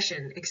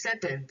 depression,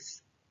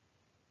 acceptance.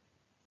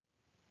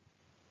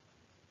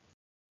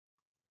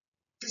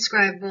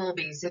 Describe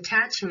Bowlby's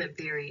attachment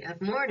theory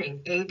of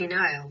mourning. A.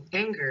 Denial,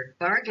 anger,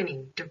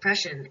 bargaining,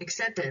 depression,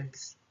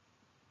 acceptance.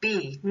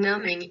 B.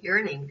 Numbing,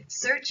 yearning,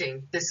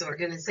 searching,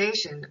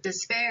 disorganization,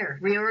 despair,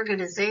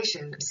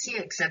 reorganization. C.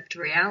 Accept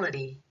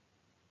reality.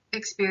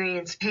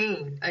 Experience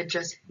pain,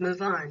 adjust,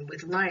 move on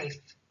with life.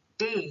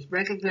 D.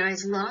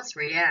 Recognize loss,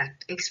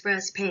 react,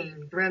 express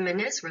pain,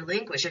 reminisce,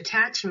 relinquish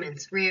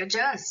attachments,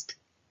 readjust.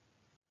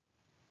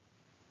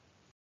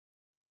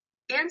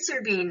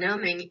 Answer B.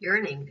 Numbing,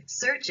 yearning,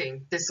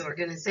 searching,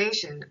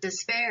 disorganization,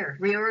 despair,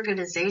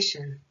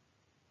 reorganization.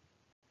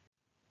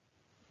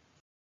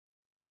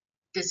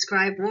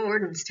 Describe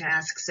Warden's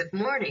tasks of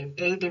mourning.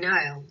 A.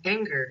 Denial,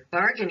 anger,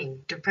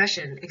 bargaining,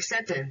 depression,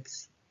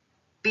 acceptance.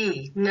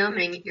 B.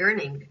 Numbing,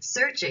 yearning,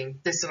 searching,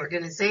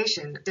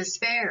 disorganization,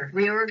 despair,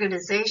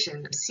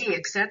 reorganization. C.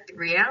 Accept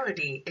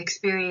reality,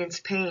 experience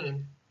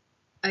pain.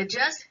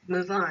 Adjust,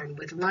 move on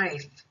with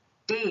life.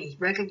 D.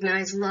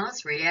 Recognize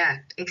loss,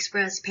 react,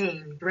 express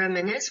pain,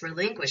 reminisce,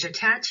 relinquish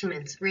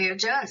attachments,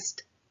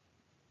 readjust.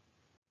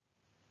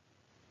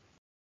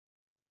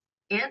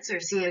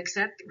 Answer C.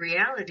 Accept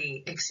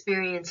reality,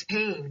 experience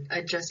pain,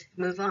 adjust,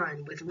 move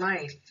on with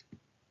life.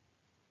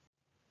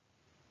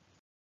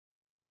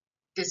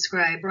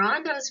 Describe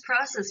Rondo's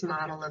process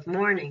model of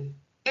mourning.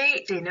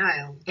 A.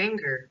 Denial,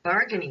 anger,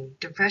 bargaining,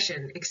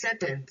 depression,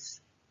 acceptance.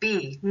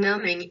 B.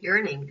 Numbing,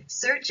 yearning,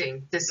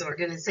 searching,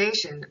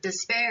 disorganization,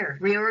 despair,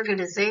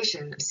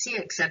 reorganization. C.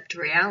 Accept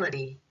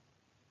reality.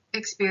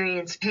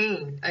 Experience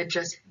pain,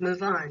 adjust,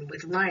 move on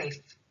with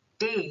life.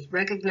 D.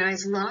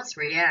 Recognize loss,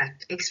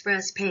 react,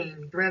 express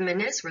pain,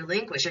 reminisce,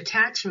 relinquish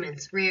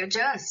attachments,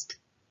 readjust.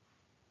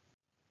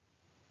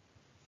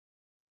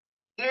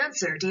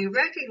 Answer D.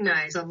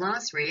 Recognize a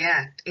loss,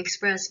 react,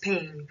 express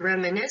pain,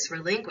 reminisce,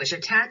 relinquish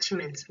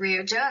attachments,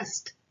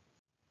 readjust.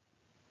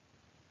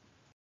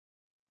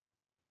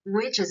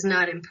 Which is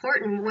not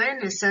important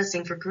when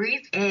assessing for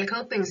grief? A.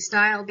 Coping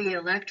style. B.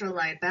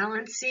 Electrolyte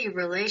balance. C.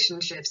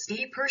 Relationships.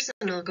 D.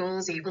 Personal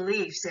goals. E.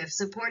 Beliefs. F.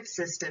 Support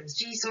systems.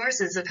 G.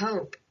 Sources of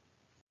hope.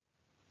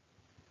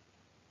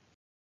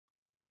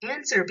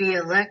 Answer B.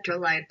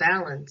 Electrolyte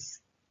balance.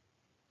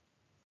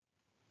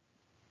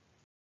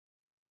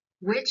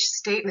 Which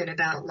statement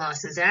about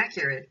loss is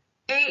accurate?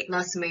 A.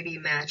 Loss may be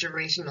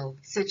maturational,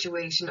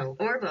 situational,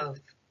 or both.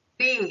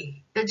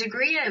 B. The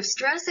degree of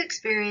stress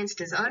experienced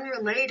is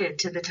unrelated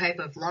to the type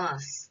of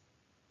loss.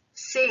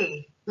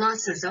 C.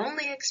 Loss is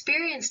only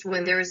experienced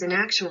when there is an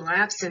actual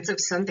absence of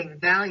something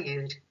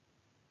valued.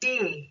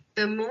 D.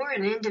 The more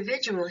an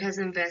individual has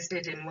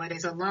invested in what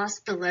is a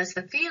loss, the less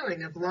the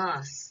feeling of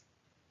loss.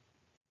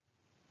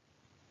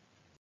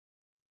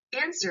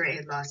 Answer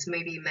A. Loss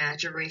may be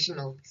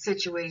maturational,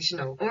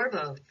 situational, or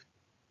both.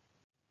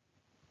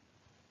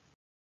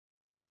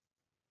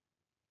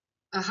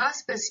 A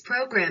hospice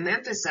program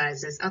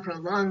emphasizes a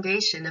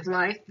prolongation of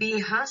life.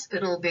 B.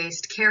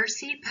 Hospital-based care.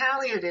 C.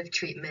 Palliative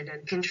treatment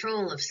and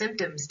control of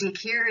symptoms. D.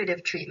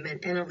 Curative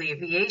treatment and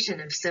alleviation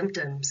of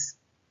symptoms.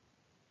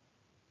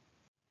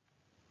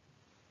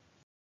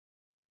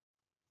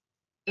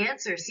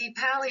 Answer C.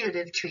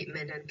 Palliative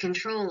treatment and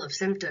control of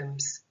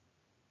symptoms.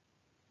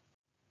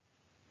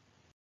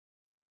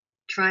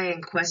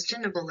 Trying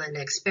questionable and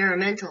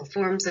experimental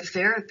forms of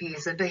therapy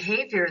is a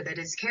behavior that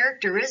is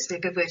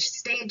characteristic of which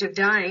stage of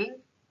dying?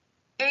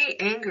 A.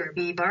 Anger.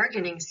 B.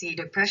 Bargaining. C.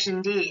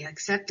 Depression. D.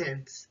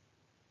 Acceptance.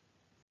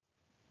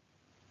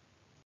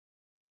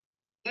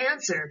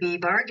 Answer B.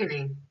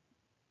 Bargaining.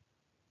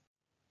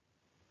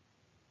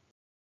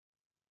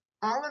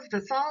 All of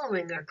the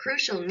following are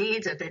crucial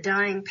needs of the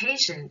dying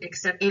patient: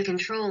 except A.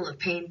 Control of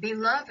pain. B.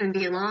 Love and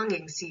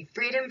belonging. C.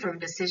 Freedom from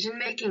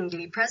decision-making.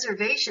 D.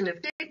 Preservation of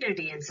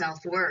dignity and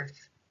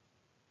self-worth.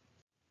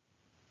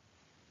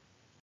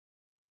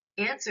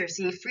 Answer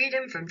C.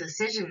 Freedom from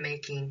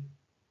decision-making.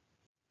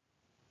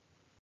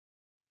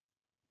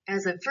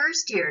 As a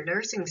first-year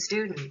nursing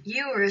student,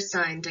 you are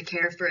assigned to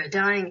care for a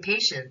dying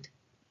patient.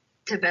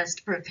 To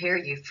best prepare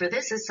you for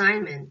this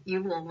assignment,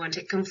 you will want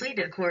to complete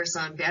a course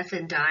on death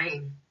and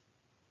dying.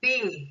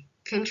 B.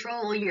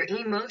 Control your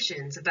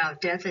emotions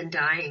about death and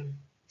dying.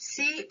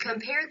 C.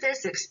 Compare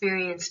this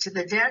experience to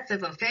the death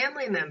of a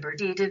family member.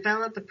 D.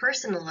 Develop a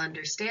personal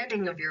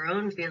understanding of your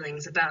own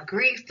feelings about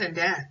grief and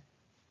death.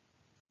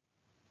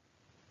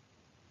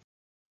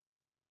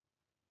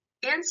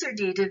 Answer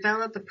D.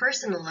 Develop a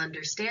personal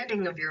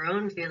understanding of your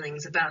own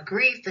feelings about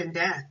grief and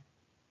death.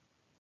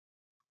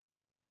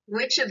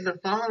 Which of the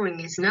following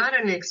is not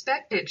an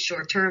expected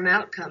short-term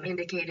outcome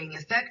indicating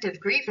effective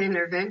grief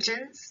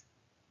interventions?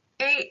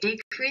 A.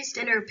 Decreased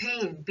inner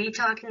pain. B.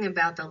 Talking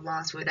about the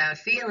loss without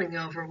feeling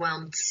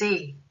overwhelmed.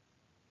 C.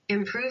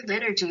 Improved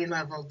energy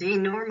level. D.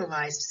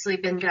 Normalized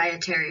sleep and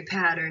dietary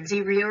patterns.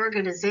 E.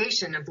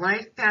 Reorganization of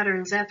life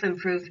patterns. F.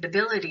 Improved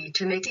ability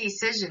to make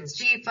decisions.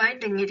 G.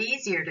 Finding it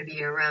easier to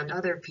be around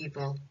other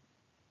people.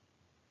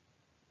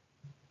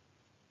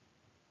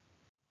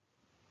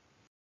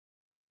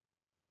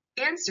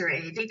 Answer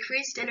A.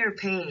 Decreased inner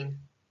pain.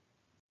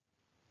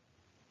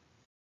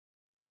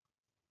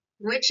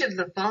 Which of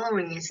the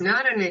following is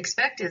not an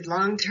expected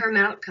long-term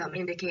outcome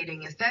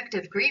indicating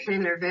effective grief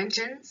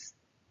interventions?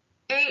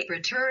 A.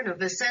 Return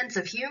of a sense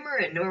of humor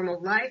and normal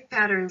life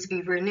patterns.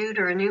 B. Renewed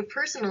or new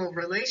personal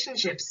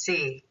relationships.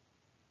 C.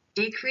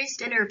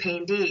 Decreased inner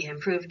pain. D.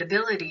 Improved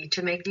ability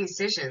to make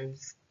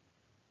decisions.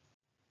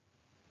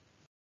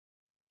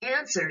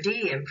 Answer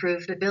D.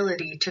 Improved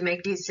ability to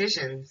make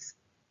decisions.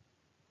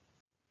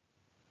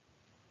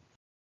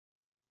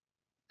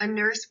 A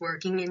nurse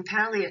working in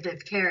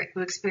palliative care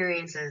who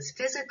experiences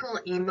physical,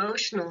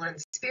 emotional, and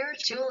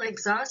spiritual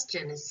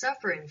exhaustion is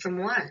suffering from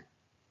what?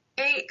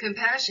 A.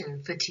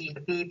 Compassion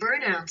fatigue. B.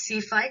 Burnout.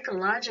 C.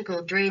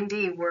 Psychological drain.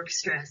 D. Work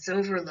stress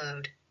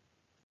overload.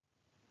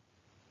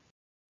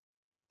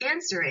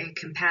 Answer A.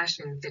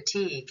 Compassion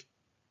fatigue.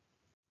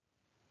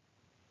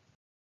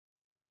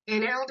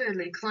 An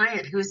elderly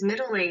client whose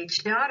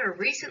middle-aged daughter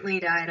recently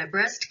died of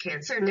breast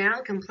cancer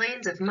now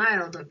complains of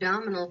mild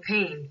abdominal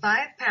pain,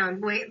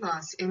 5-pound weight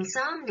loss,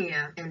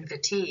 insomnia, and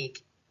fatigue.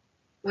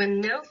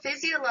 When no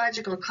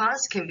physiological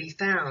cause can be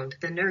found,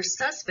 the nurse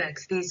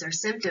suspects these are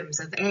symptoms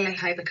of A.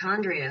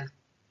 Hypochondria,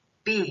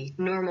 B.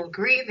 Normal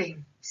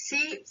grieving,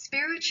 C.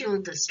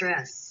 Spiritual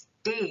distress,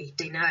 D.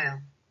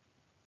 Denial.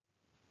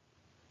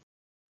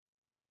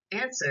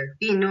 Answer: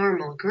 B.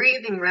 Normal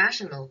grieving.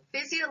 Rational,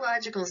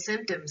 physiological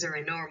symptoms are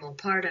a normal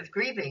part of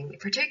grieving,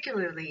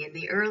 particularly in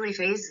the early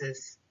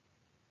phases.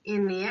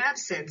 In the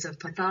absence of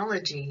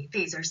pathology,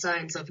 these are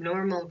signs of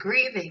normal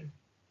grieving.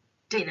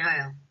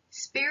 Denial.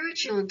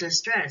 Spiritual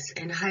distress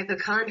and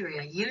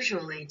hypochondria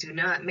usually do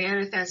not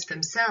manifest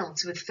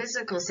themselves with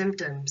physical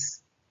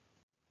symptoms.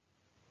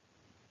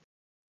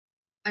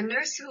 A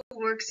nurse who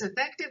works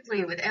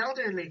effectively with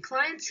elderly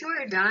clients who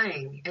are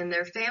dying and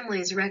their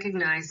families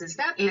recognizes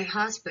that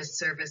hospice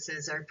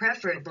services are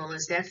preferable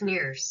as death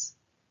nears.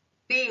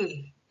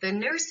 B. The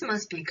nurse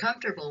must be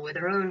comfortable with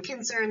her own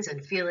concerns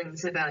and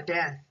feelings about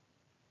death.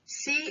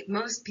 C.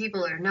 Most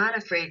people are not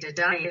afraid to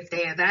die if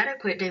they have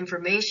adequate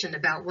information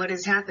about what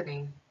is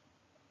happening.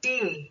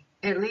 D.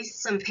 At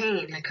least some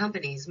pain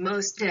accompanies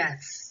most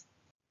deaths.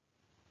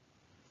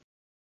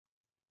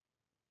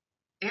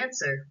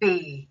 Answer: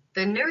 B.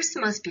 The nurse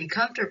must be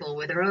comfortable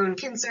with her own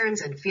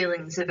concerns and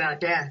feelings about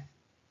death.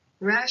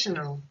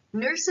 Rational.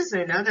 Nurses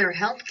and other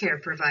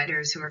healthcare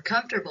providers who are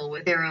comfortable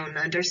with their own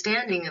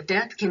understanding of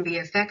death can be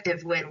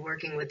effective when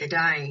working with the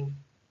dying,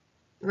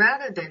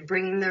 rather than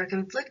bringing their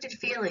conflicted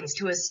feelings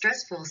to a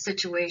stressful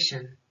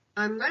situation.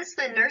 Unless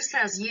the nurse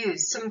has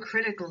used some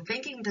critical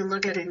thinking to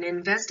look at and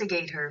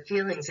investigate her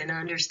feelings and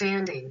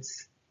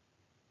understandings,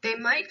 they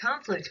might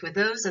conflict with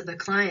those of the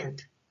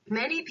client.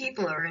 Many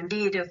people are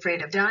indeed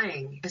afraid of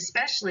dying,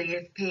 especially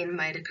if pain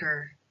might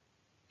occur.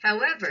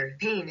 However,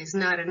 pain is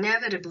not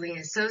inevitably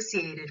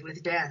associated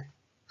with death.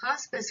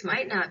 Hospice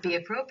might not be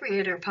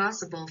appropriate or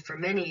possible for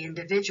many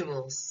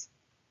individuals.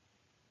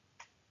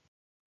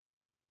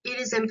 It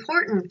is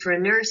important for a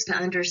nurse to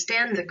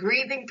understand the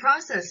grieving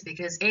process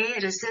because A.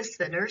 It assists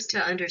the nurse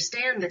to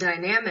understand the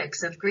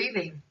dynamics of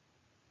grieving.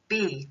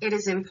 B. It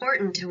is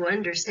important to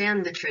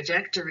understand the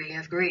trajectory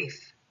of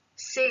grief.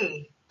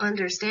 C.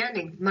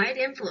 Understanding might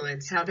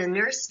influence how the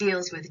nurse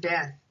deals with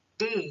death.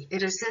 D.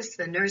 It assists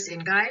the nurse in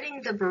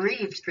guiding the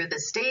bereaved through the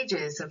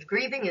stages of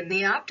grieving in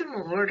the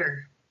optimal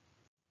order.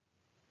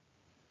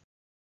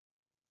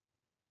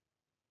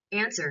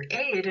 Answer: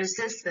 A. It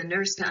assists the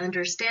nurse to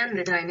understand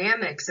the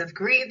dynamics of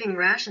grieving.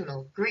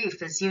 Rational.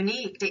 Grief is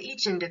unique to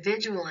each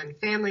individual and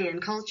family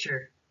and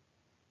culture.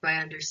 By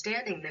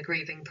understanding the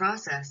grieving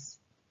process,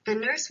 the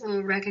nurse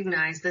will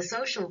recognize the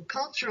social,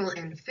 cultural,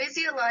 and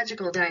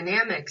physiological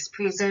dynamics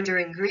present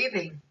during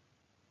grieving.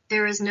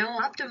 There is no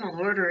optimal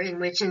order in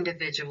which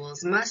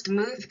individuals must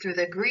move through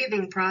the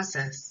grieving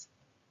process.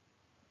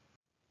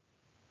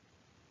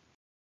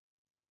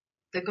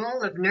 The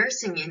goal of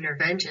nursing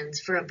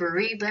interventions for a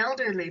bereaved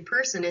elderly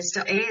person is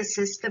to A.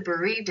 Assist the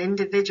bereaved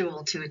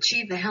individual to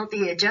achieve a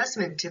healthy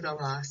adjustment to the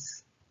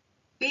loss.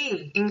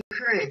 B.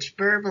 Encourage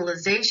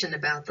verbalization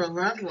about the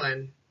loved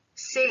one.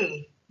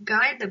 C.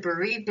 Guide the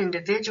bereaved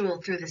individual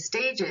through the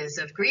stages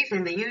of grief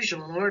in the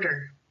usual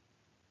order.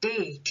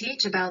 D.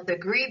 Teach about the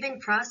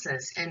grieving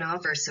process and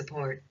offer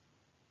support.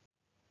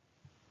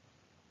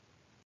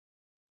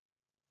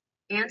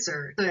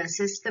 Answer: to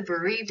assist the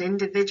bereaved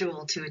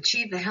individual to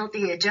achieve a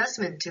healthy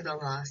adjustment to the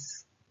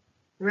loss.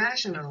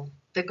 Rational.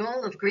 The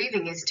goal of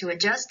grieving is to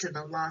adjust to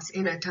the loss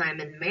in a time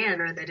and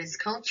manner that is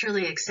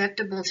culturally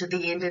acceptable to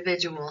the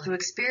individual who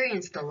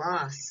experienced the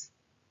loss.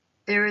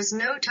 There is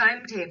no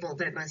timetable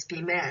that must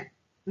be met,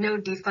 no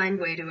defined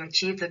way to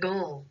achieve the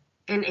goal.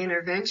 An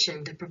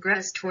intervention to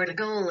progress toward a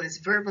goal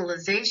is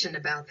verbalization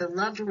about the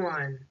loved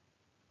one.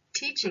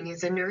 Teaching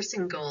is a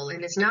nursing goal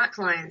and is not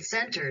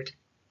client-centered.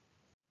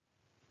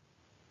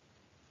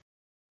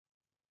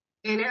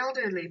 An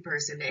elderly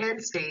person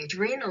end-stage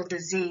renal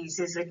disease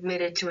is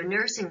admitted to a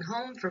nursing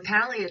home for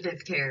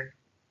palliative care.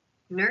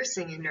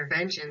 Nursing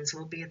interventions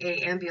will be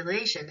A.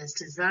 Ambulation as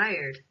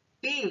desired.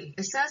 B.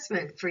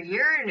 Assessment for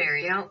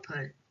urinary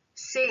output.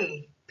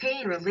 C.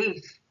 Pain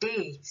relief.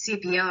 D.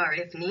 CPR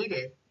if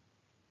needed.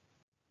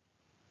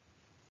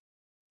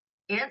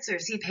 Answer: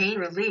 C. Pain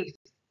relief.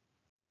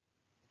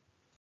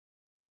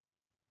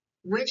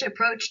 Which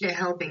approach to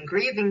helping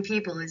grieving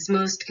people is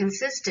most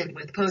consistent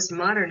with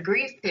postmodern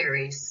grief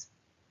theories?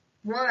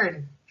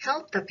 1.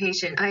 Help the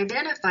patient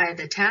identify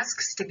the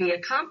tasks to be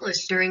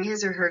accomplished during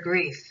his or her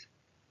grief.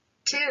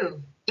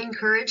 2.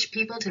 Encourage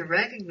people to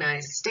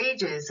recognize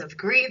stages of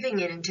grieving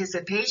in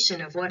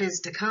anticipation of what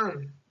is to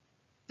come.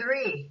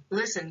 3.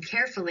 Listen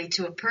carefully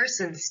to a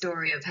person's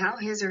story of how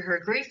his or her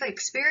grief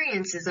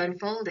experience is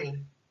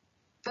unfolding.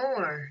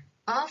 4.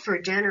 Offer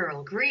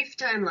general grief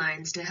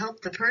timelines to help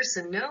the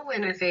person know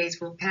when a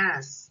phase will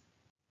pass.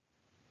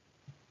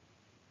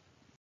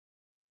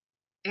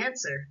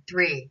 Answer: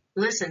 3.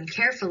 Listen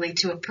carefully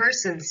to a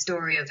person's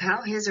story of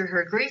how his or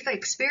her grief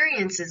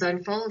experience is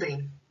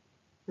unfolding.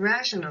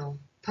 Rational.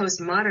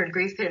 Postmodern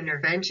grief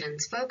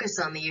interventions focus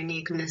on the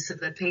uniqueness of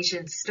the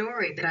patient's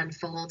story that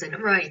unfolds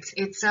and writes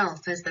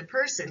itself as the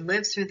person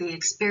lives through the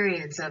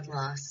experience of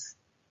loss.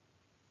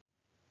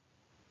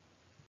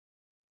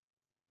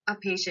 A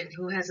patient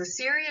who has a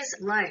serious,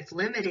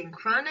 life-limiting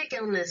chronic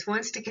illness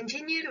wants to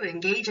continue to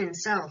engage in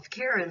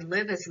self-care and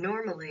live as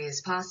normally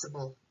as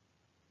possible.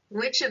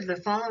 Which of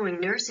the following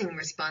nursing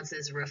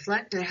responses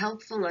reflect a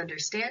helpful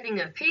understanding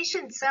of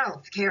patient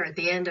self-care at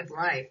the end of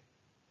life?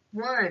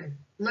 1.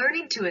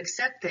 Learning to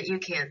accept that you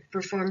can't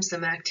perform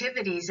some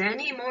activities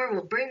anymore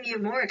will bring you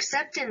more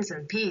acceptance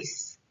and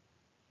peace.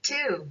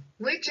 2.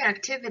 Which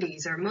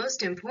activities are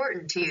most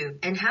important to you,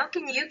 and how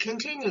can you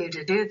continue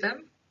to do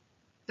them?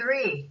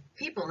 3.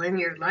 People in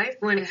your life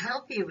want to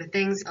help you with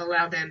things,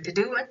 allow them to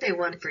do what they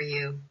want for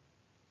you.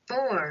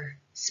 4.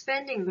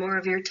 Spending more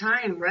of your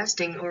time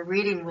resting or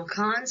reading will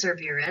conserve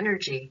your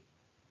energy.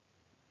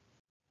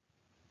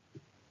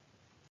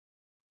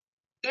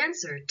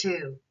 Answer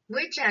 2.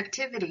 Which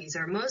activities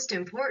are most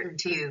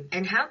important to you,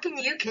 and how can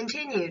you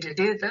continue to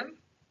do them?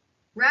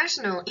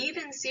 Rational,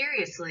 even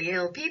seriously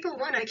ill people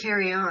want to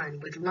carry on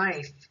with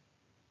life,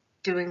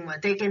 doing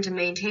what they can to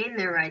maintain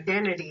their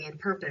identity and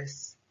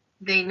purpose.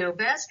 They know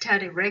best how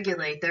to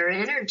regulate their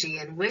energy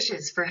and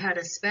wishes for how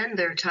to spend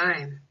their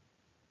time.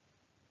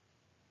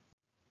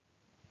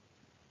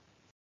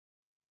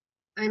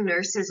 A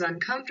nurse is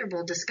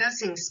uncomfortable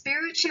discussing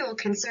spiritual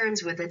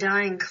concerns with a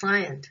dying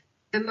client.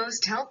 The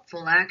most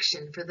helpful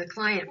action for the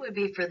client would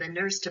be for the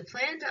nurse to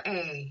plan to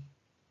A.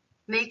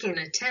 Make an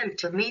attempt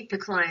to meet the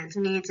client's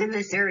needs in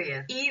this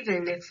area,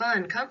 even if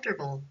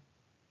uncomfortable.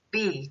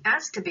 B.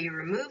 Ask to be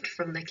removed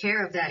from the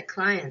care of that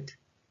client.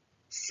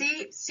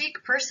 C.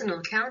 Seek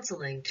personal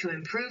counseling to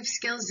improve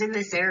skills in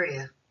this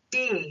area.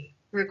 D.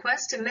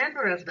 Request a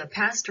member of the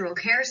pastoral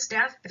care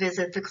staff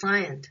visit the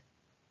client.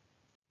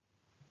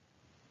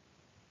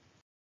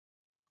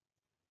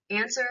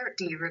 Answer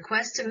D.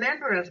 Request a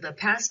member of the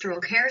pastoral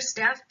care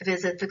staff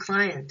visit the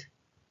client.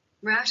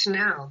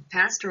 Rationale: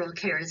 pastoral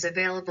care is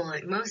available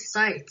at most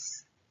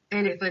sites,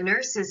 and if a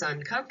nurse is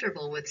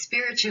uncomfortable with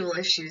spiritual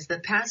issues, the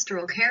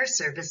pastoral care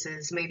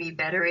services may be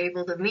better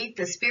able to meet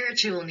the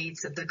spiritual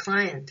needs of the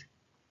client.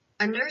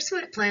 A nurse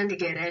would plan to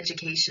get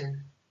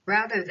education,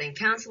 rather than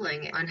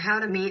counseling on how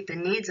to meet the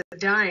needs of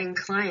dying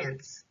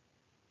clients.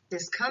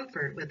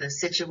 Discomfort with a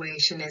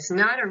situation is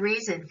not a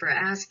reason for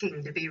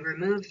asking to be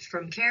removed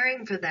from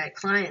caring for that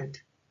client.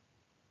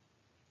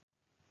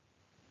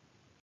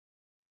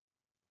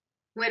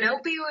 When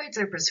opioids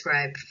are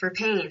prescribed for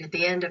pain at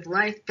the end of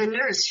life, the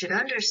nurse should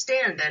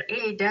understand that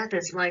A. Death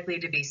is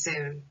likely to be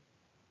soon.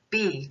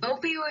 B.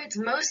 Opioids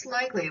most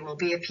likely will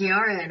be a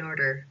PRN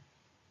order.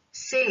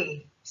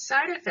 C.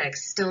 Side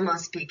effects still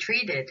must be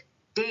treated.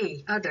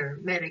 D. Other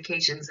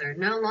medications are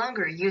no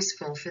longer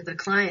useful for the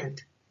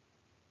client.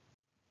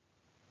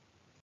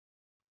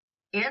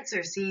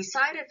 Answer C.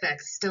 Side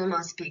effects still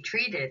must be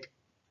treated.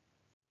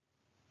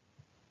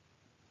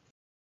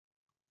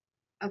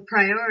 A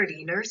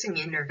priority nursing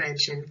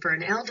intervention for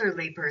an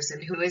elderly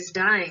person who is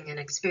dying and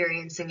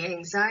experiencing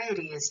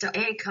anxiety is to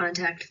A.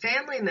 Contact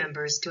family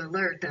members to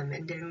alert them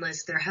and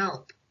enlist their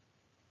help.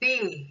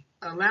 B.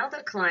 Allow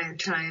the client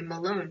time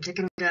alone to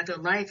conduct a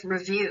life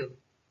review.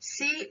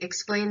 C.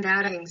 Explain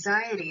that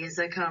anxiety is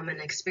a common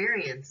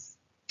experience.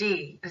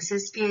 D.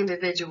 Assist the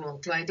individual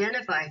to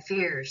identify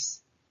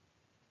fears.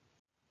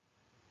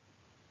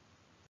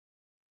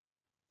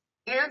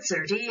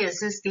 Answer D.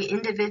 Assist the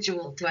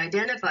individual to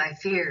identify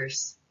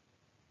fears.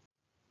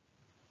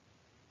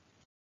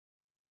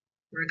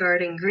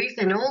 Regarding grief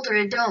in older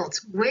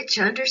adults, which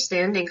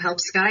understanding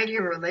helps guide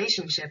your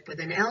relationship with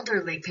an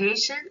elderly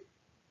patient?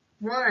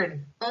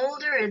 1.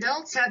 Older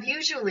adults have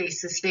usually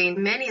sustained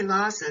many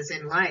losses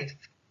in life,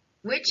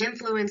 which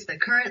influence the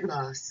current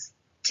loss.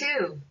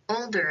 2.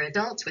 Older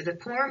adults with a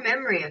poor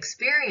memory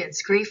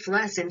experience grief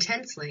less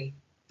intensely.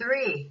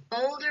 3.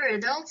 Older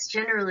adults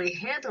generally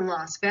handle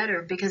loss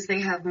better because they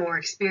have more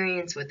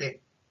experience with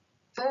it.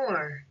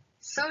 4.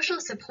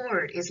 Social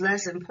support is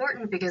less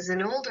important because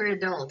an older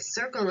adult's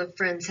circle of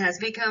friends has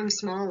become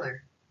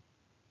smaller.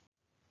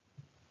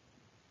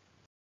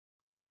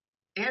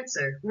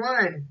 Answer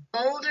 1.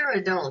 Older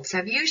adults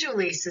have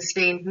usually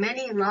sustained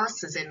many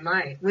losses in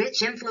life,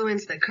 which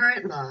influence the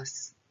current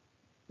loss.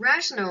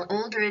 Rational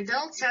older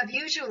adults have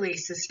usually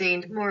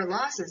sustained more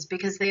losses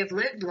because they have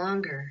lived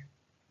longer.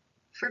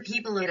 For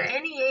people at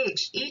any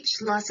age, each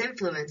loss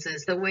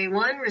influences the way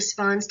one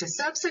responds to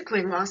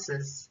subsequent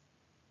losses.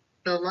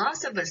 The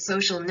loss of a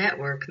social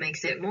network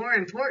makes it more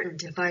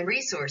important to find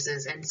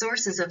resources and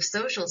sources of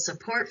social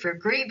support for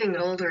grieving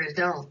older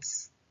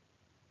adults.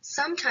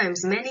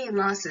 Sometimes many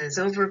losses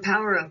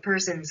overpower a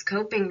person's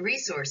coping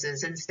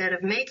resources instead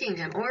of making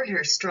him or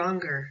her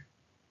stronger.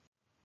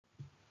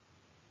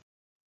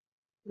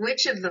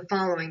 Which of the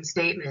following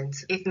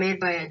statements, if made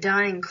by a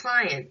dying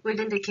client, would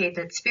indicate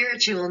that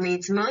spiritual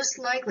needs most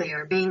likely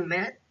are being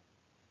met?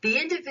 The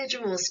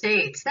individual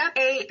states that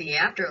A. The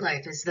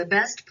afterlife is the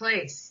best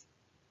place.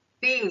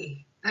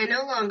 B. I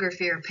no longer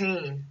fear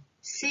pain.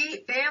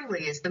 C.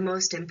 Family is the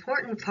most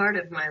important part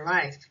of my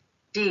life.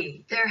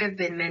 D. There have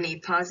been many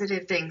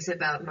positive things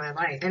about my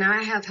life, and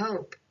I have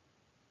hope.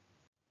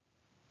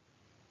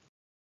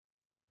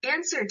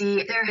 Answer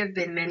D. There have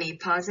been many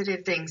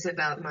positive things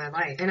about my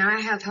life, and I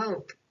have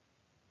hope.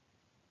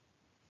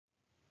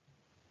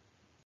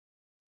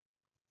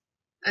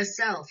 A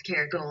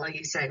self-care goal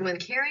you set when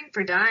caring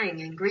for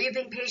dying and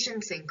grieving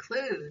patients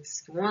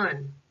includes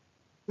 1.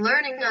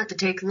 Learning not to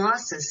take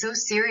losses so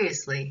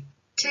seriously.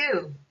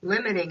 2.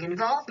 Limiting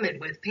involvement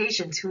with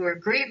patients who are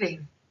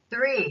grieving.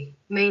 3.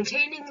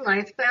 Maintaining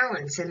life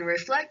balance and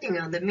reflecting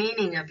on the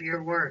meaning of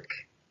your work.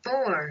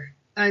 4.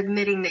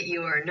 Admitting that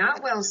you are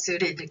not well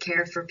suited to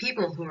care for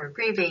people who are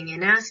grieving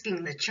and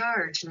asking the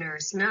charge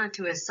nurse not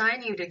to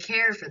assign you to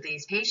care for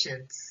these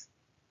patients.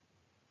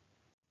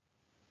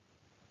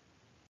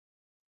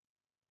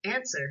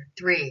 Answer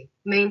 3.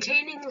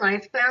 Maintaining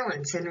life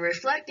balance and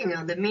reflecting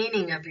on the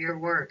meaning of your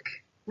work.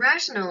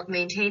 Rational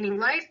maintaining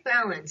life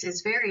balance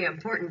is very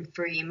important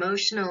for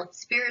emotional,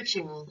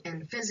 spiritual,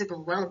 and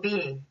physical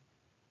well-being.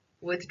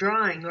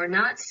 Withdrawing or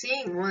not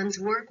seeing one's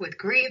work with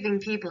grieving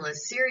people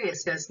as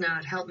serious does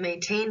not help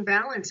maintain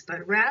balance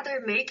but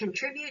rather may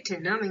contribute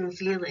to numbing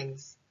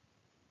feelings.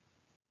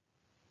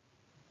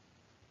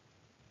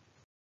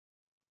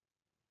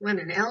 When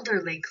an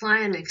elderly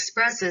client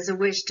expresses a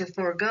wish to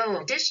forego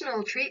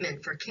additional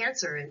treatment for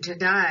cancer and to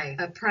die,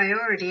 a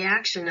priority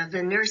action of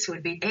the nurse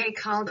would be A.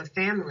 Call the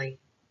family.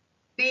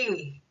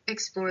 B.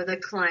 Explore the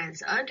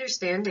client's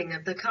understanding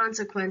of the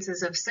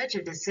consequences of such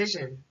a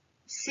decision.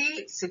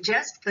 C.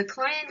 Suggest the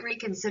client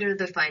reconsider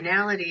the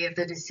finality of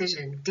the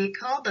decision. D.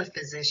 Call the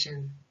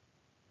physician.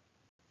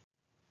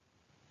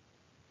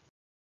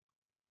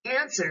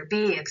 Answer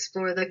B.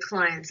 Explore the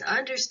client's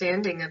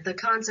understanding of the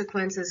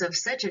consequences of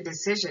such a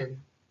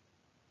decision.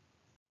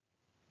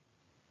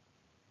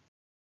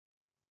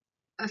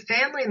 A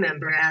family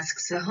member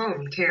asks a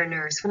home care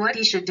nurse what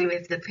he should do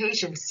if the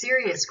patient's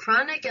serious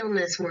chronic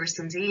illness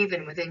worsens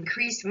even with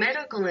increased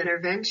medical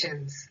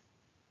interventions.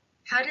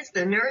 How does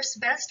the nurse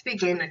best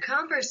begin a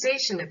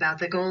conversation about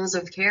the goals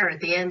of care at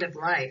the end of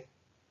life?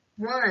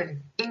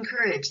 1.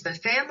 Encourage the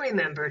family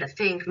member to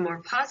think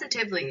more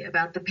positively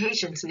about the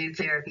patient's new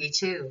therapy.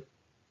 2.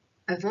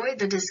 Avoid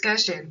the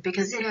discussion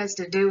because it has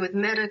to do with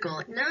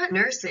medical, not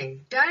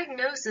nursing,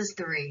 diagnosis.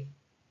 3.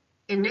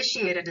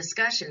 Initiate a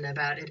discussion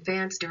about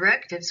advanced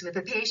directives with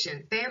the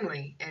patient,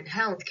 family, and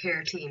health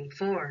care team.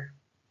 4.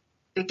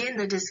 Begin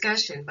the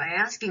discussion by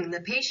asking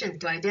the patient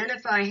to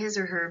identify his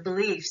or her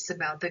beliefs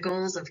about the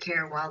goals of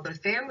care while the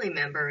family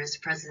member is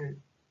present.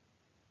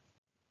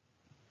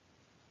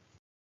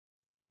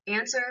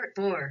 Answer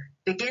 4.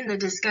 Begin the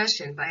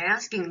discussion by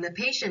asking the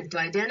patient to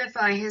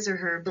identify his or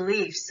her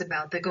beliefs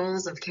about the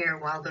goals of care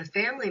while the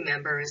family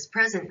member is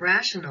present.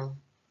 Rational.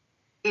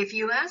 If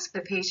you ask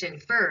the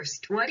patient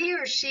first what he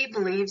or she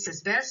believes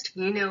is best,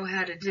 you know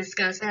how to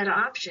discuss that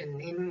option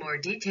in more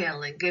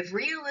detail and give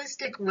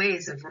realistic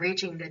ways of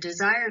reaching the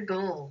desired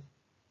goal.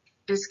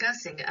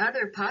 Discussing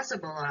other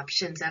possible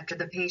options after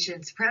the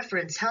patient's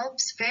preference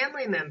helps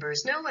family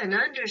members know and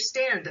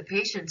understand the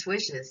patient's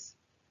wishes.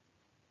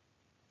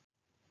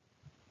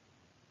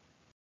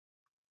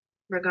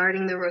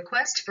 Regarding the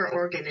request for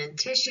organ and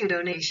tissue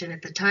donation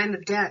at the time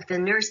of death, the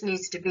nurse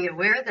needs to be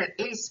aware that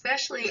A.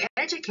 Specially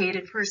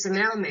educated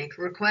personnel make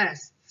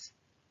requests.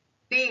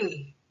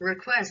 B.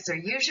 Requests are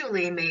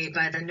usually made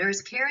by the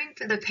nurse caring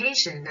for the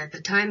patient at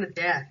the time of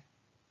death.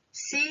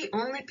 C.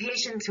 Only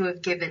patients who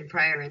have given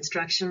prior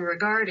instruction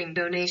regarding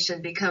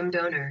donation become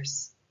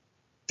donors.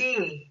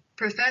 D.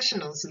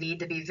 Professionals need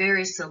to be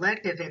very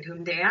selective in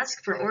whom they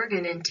ask for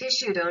organ and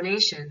tissue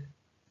donation.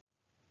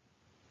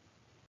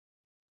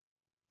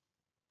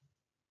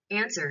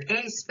 Answer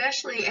A.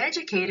 Specially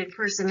educated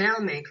personnel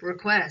make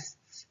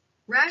requests.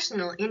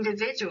 Rational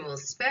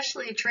individuals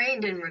specially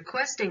trained in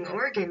requesting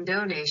organ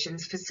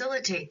donations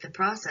facilitate the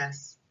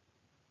process.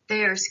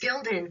 They are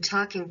skilled in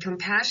talking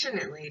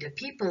compassionately to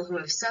people who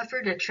have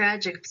suffered a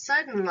tragic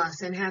sudden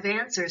loss and have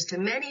answers to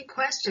many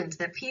questions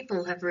that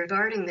people have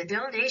regarding the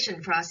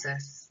donation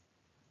process.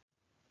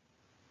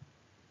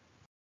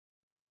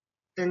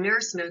 The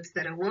nurse notes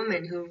that a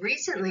woman who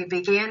recently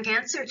began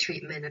cancer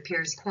treatment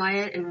appears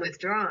quiet and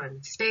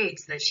withdrawn,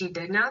 states that she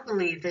did not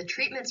believe the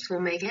treatments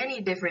will make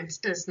any difference,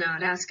 does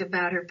not ask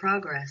about her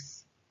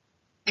progress,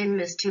 and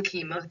missed 2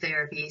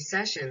 chemotherapy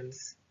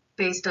sessions.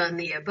 Based on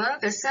the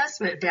above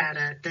assessment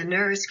data, the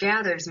nurse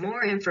gathers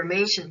more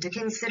information to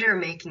consider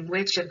making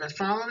which of the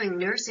following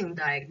nursing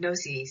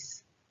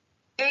diagnoses.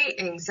 A.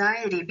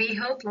 Anxiety. B.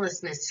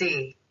 Hopelessness.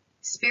 C.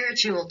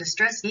 Spiritual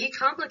distress. D.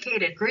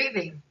 Complicated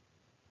grieving.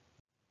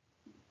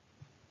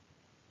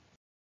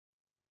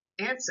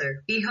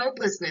 Answer B.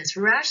 Hopelessness.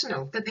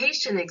 Rational. The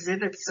patient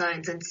exhibits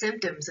signs and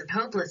symptoms of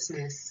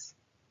hopelessness.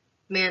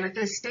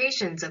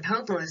 Manifestations of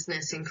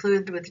hopelessness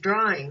include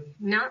withdrawing,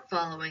 not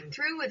following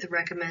through with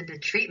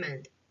recommended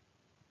treatment,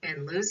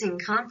 and losing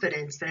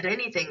confidence that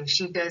anything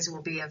she does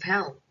will be of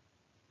help.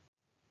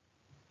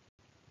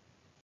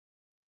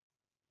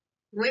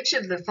 Which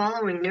of the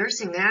following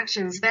nursing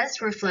actions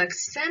best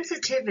reflects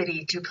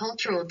sensitivity to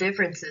cultural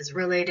differences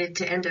related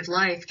to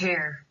end-of-life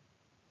care?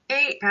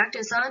 A.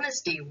 Practice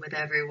honesty with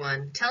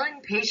everyone,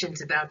 telling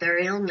patients about their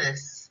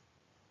illness,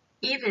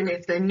 even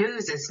if the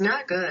news is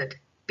not good.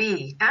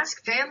 B.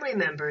 Ask family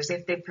members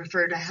if they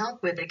prefer to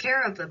help with the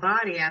care of the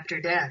body after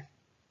death.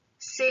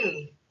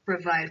 C.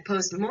 Provide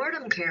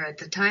post-mortem care at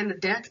the time of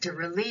death to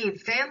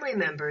relieve family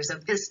members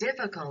of this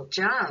difficult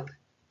job.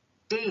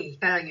 D.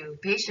 Value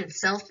patient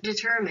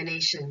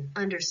self-determination,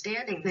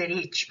 understanding that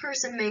each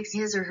person makes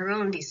his or her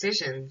own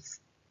decisions.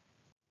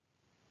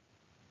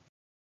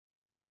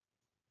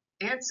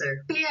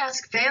 Answer. B.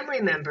 Ask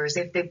family members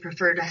if they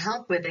prefer to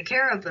help with the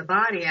care of the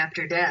body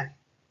after death.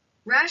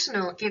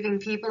 Rational, giving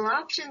people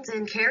options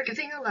in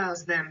caregiving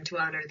allows them to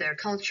honor their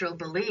cultural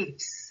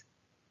beliefs.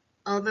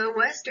 Although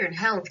Western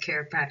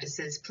healthcare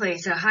practices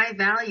place a high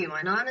value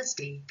on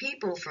honesty,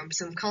 people from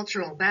some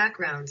cultural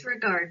backgrounds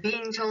regard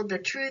being told the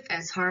truth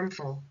as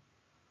harmful.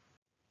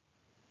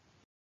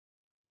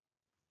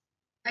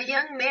 A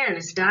young man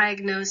is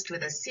diagnosed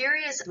with a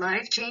serious,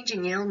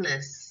 life-changing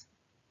illness.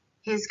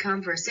 His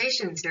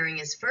conversations during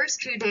his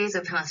first 2 days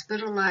of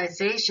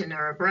hospitalization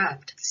are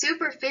abrupt,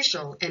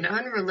 superficial, and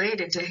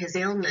unrelated to his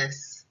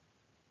illness.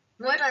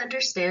 What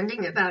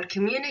understanding about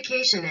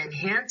communication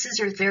enhances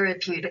your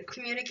therapeutic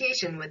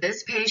communication with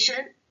this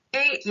patient?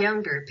 8.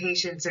 Younger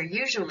patients are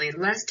usually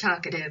less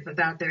talkative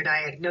about their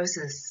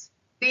diagnosis.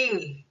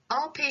 B.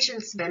 All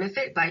patients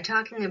benefit by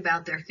talking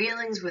about their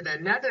feelings with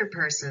another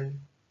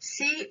person.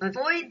 C.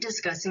 Avoid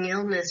discussing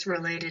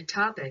illness-related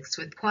topics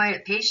with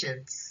quiet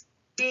patients.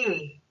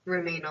 D.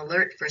 Remain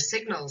alert for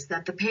signals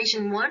that the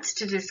patient wants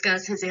to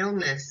discuss his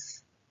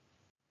illness.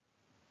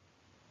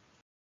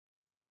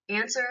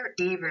 Answer.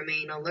 D.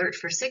 Remain alert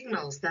for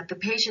signals that the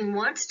patient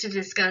wants to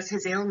discuss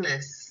his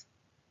illness.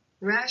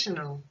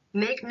 Rational.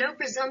 Make no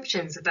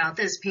presumptions about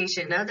this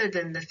patient other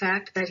than the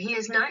fact that he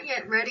is not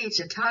yet ready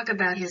to talk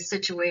about his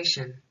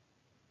situation.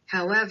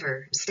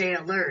 However, stay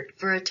alert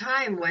for a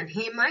time when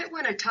he might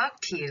want to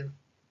talk to you.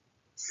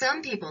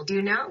 Some people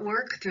do not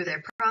work through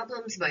their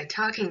problems by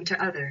talking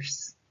to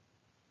others.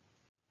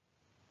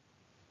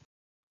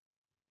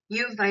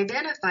 You've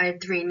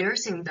identified 3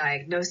 nursing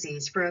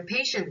diagnoses for a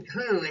patient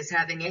who is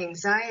having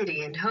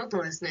anxiety and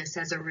hopelessness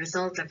as a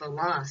result of a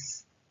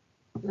loss.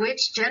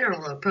 Which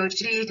general approach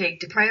do you take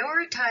to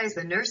prioritize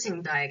the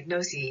nursing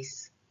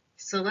diagnoses?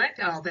 Select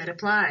all that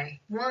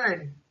apply.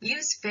 1.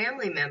 Use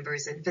family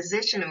members and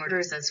physician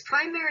orders as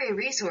primary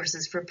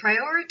resources for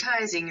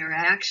prioritizing your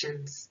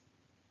actions.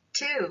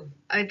 2.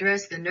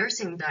 Address the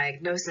nursing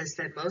diagnosis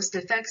that most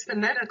affects the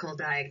medical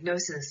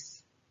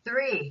diagnosis.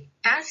 3.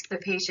 Ask the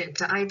patient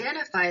to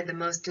identify the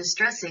most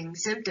distressing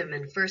symptom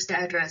and first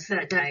address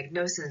that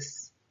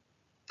diagnosis.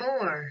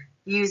 4.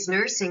 Use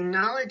nursing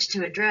knowledge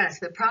to address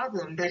the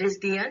problem that is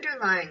the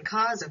underlying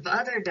cause of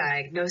other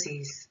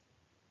diagnoses.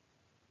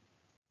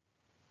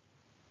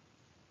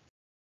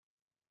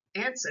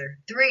 Answer.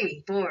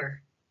 3.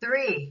 4.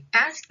 3.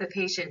 Ask the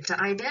patient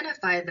to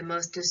identify the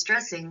most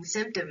distressing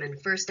symptom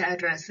and first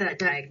address that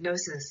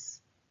diagnosis.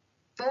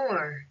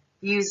 4.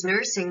 Use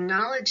nursing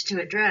knowledge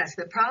to address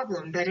the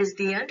problem that is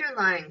the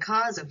underlying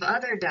cause of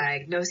other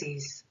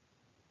diagnoses.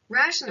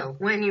 Rational.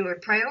 When you are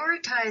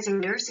prioritizing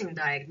nursing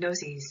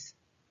diagnoses,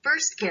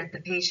 first get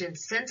the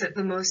patient's sense of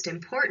the most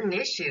important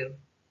issue.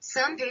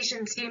 Some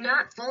patients do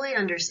not fully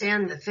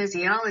understand the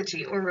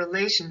physiology or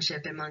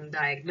relationship among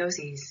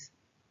diagnoses.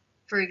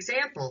 For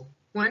example,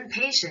 one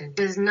patient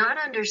does not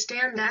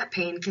understand that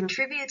pain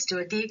contributes to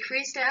a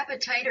decreased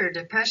appetite or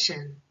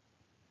depression.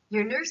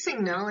 Your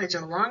nursing knowledge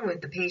along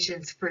with the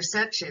patient's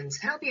perceptions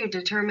help you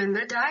determine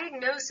the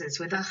diagnosis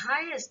with the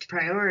highest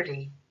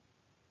priority.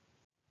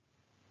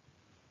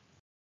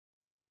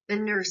 The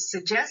nurse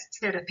suggests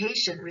that a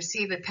patient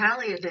receive a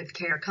palliative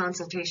care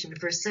consultation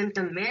for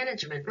symptom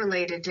management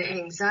related to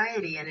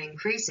anxiety and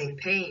increasing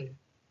pain.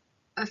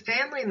 A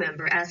family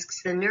member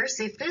asks the nurse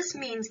if this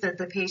means that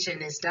the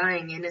patient is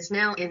dying and is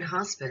now in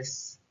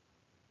hospice.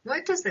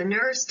 What does the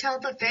nurse tell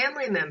the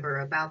family member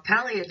about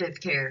palliative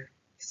care?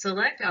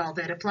 Select all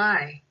that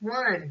apply.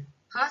 1.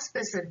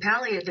 Hospice and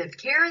palliative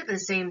care are the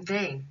same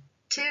thing.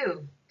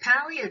 2.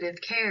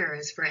 Palliative care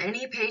is for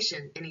any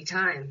patient,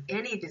 anytime,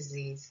 any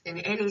disease, in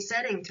any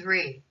setting.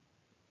 3.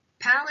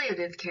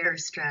 Palliative care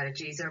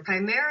strategies are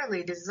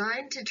primarily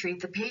designed to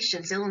treat the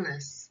patient's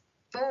illness.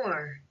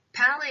 4.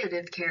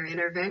 Palliative care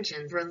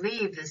interventions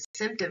relieve the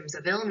symptoms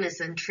of illness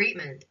and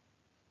treatment.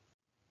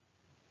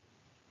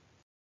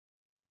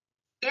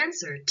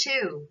 Answer.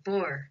 2.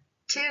 4.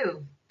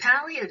 2.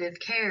 Palliative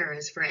care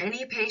is for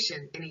any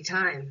patient,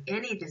 anytime,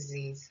 any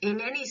disease, in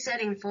any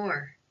setting.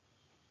 4.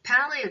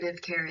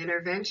 Palliative care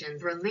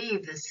interventions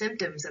relieve the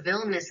symptoms of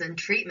illness and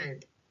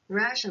treatment.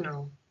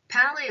 Rational.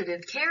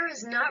 Palliative care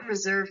is not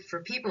reserved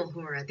for people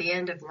who are at the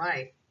end of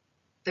life.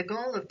 The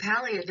goal of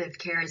palliative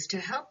care is to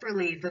help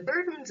relieve the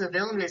burdens of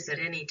illness at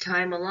any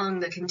time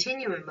along the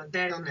continuum of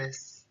that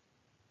illness.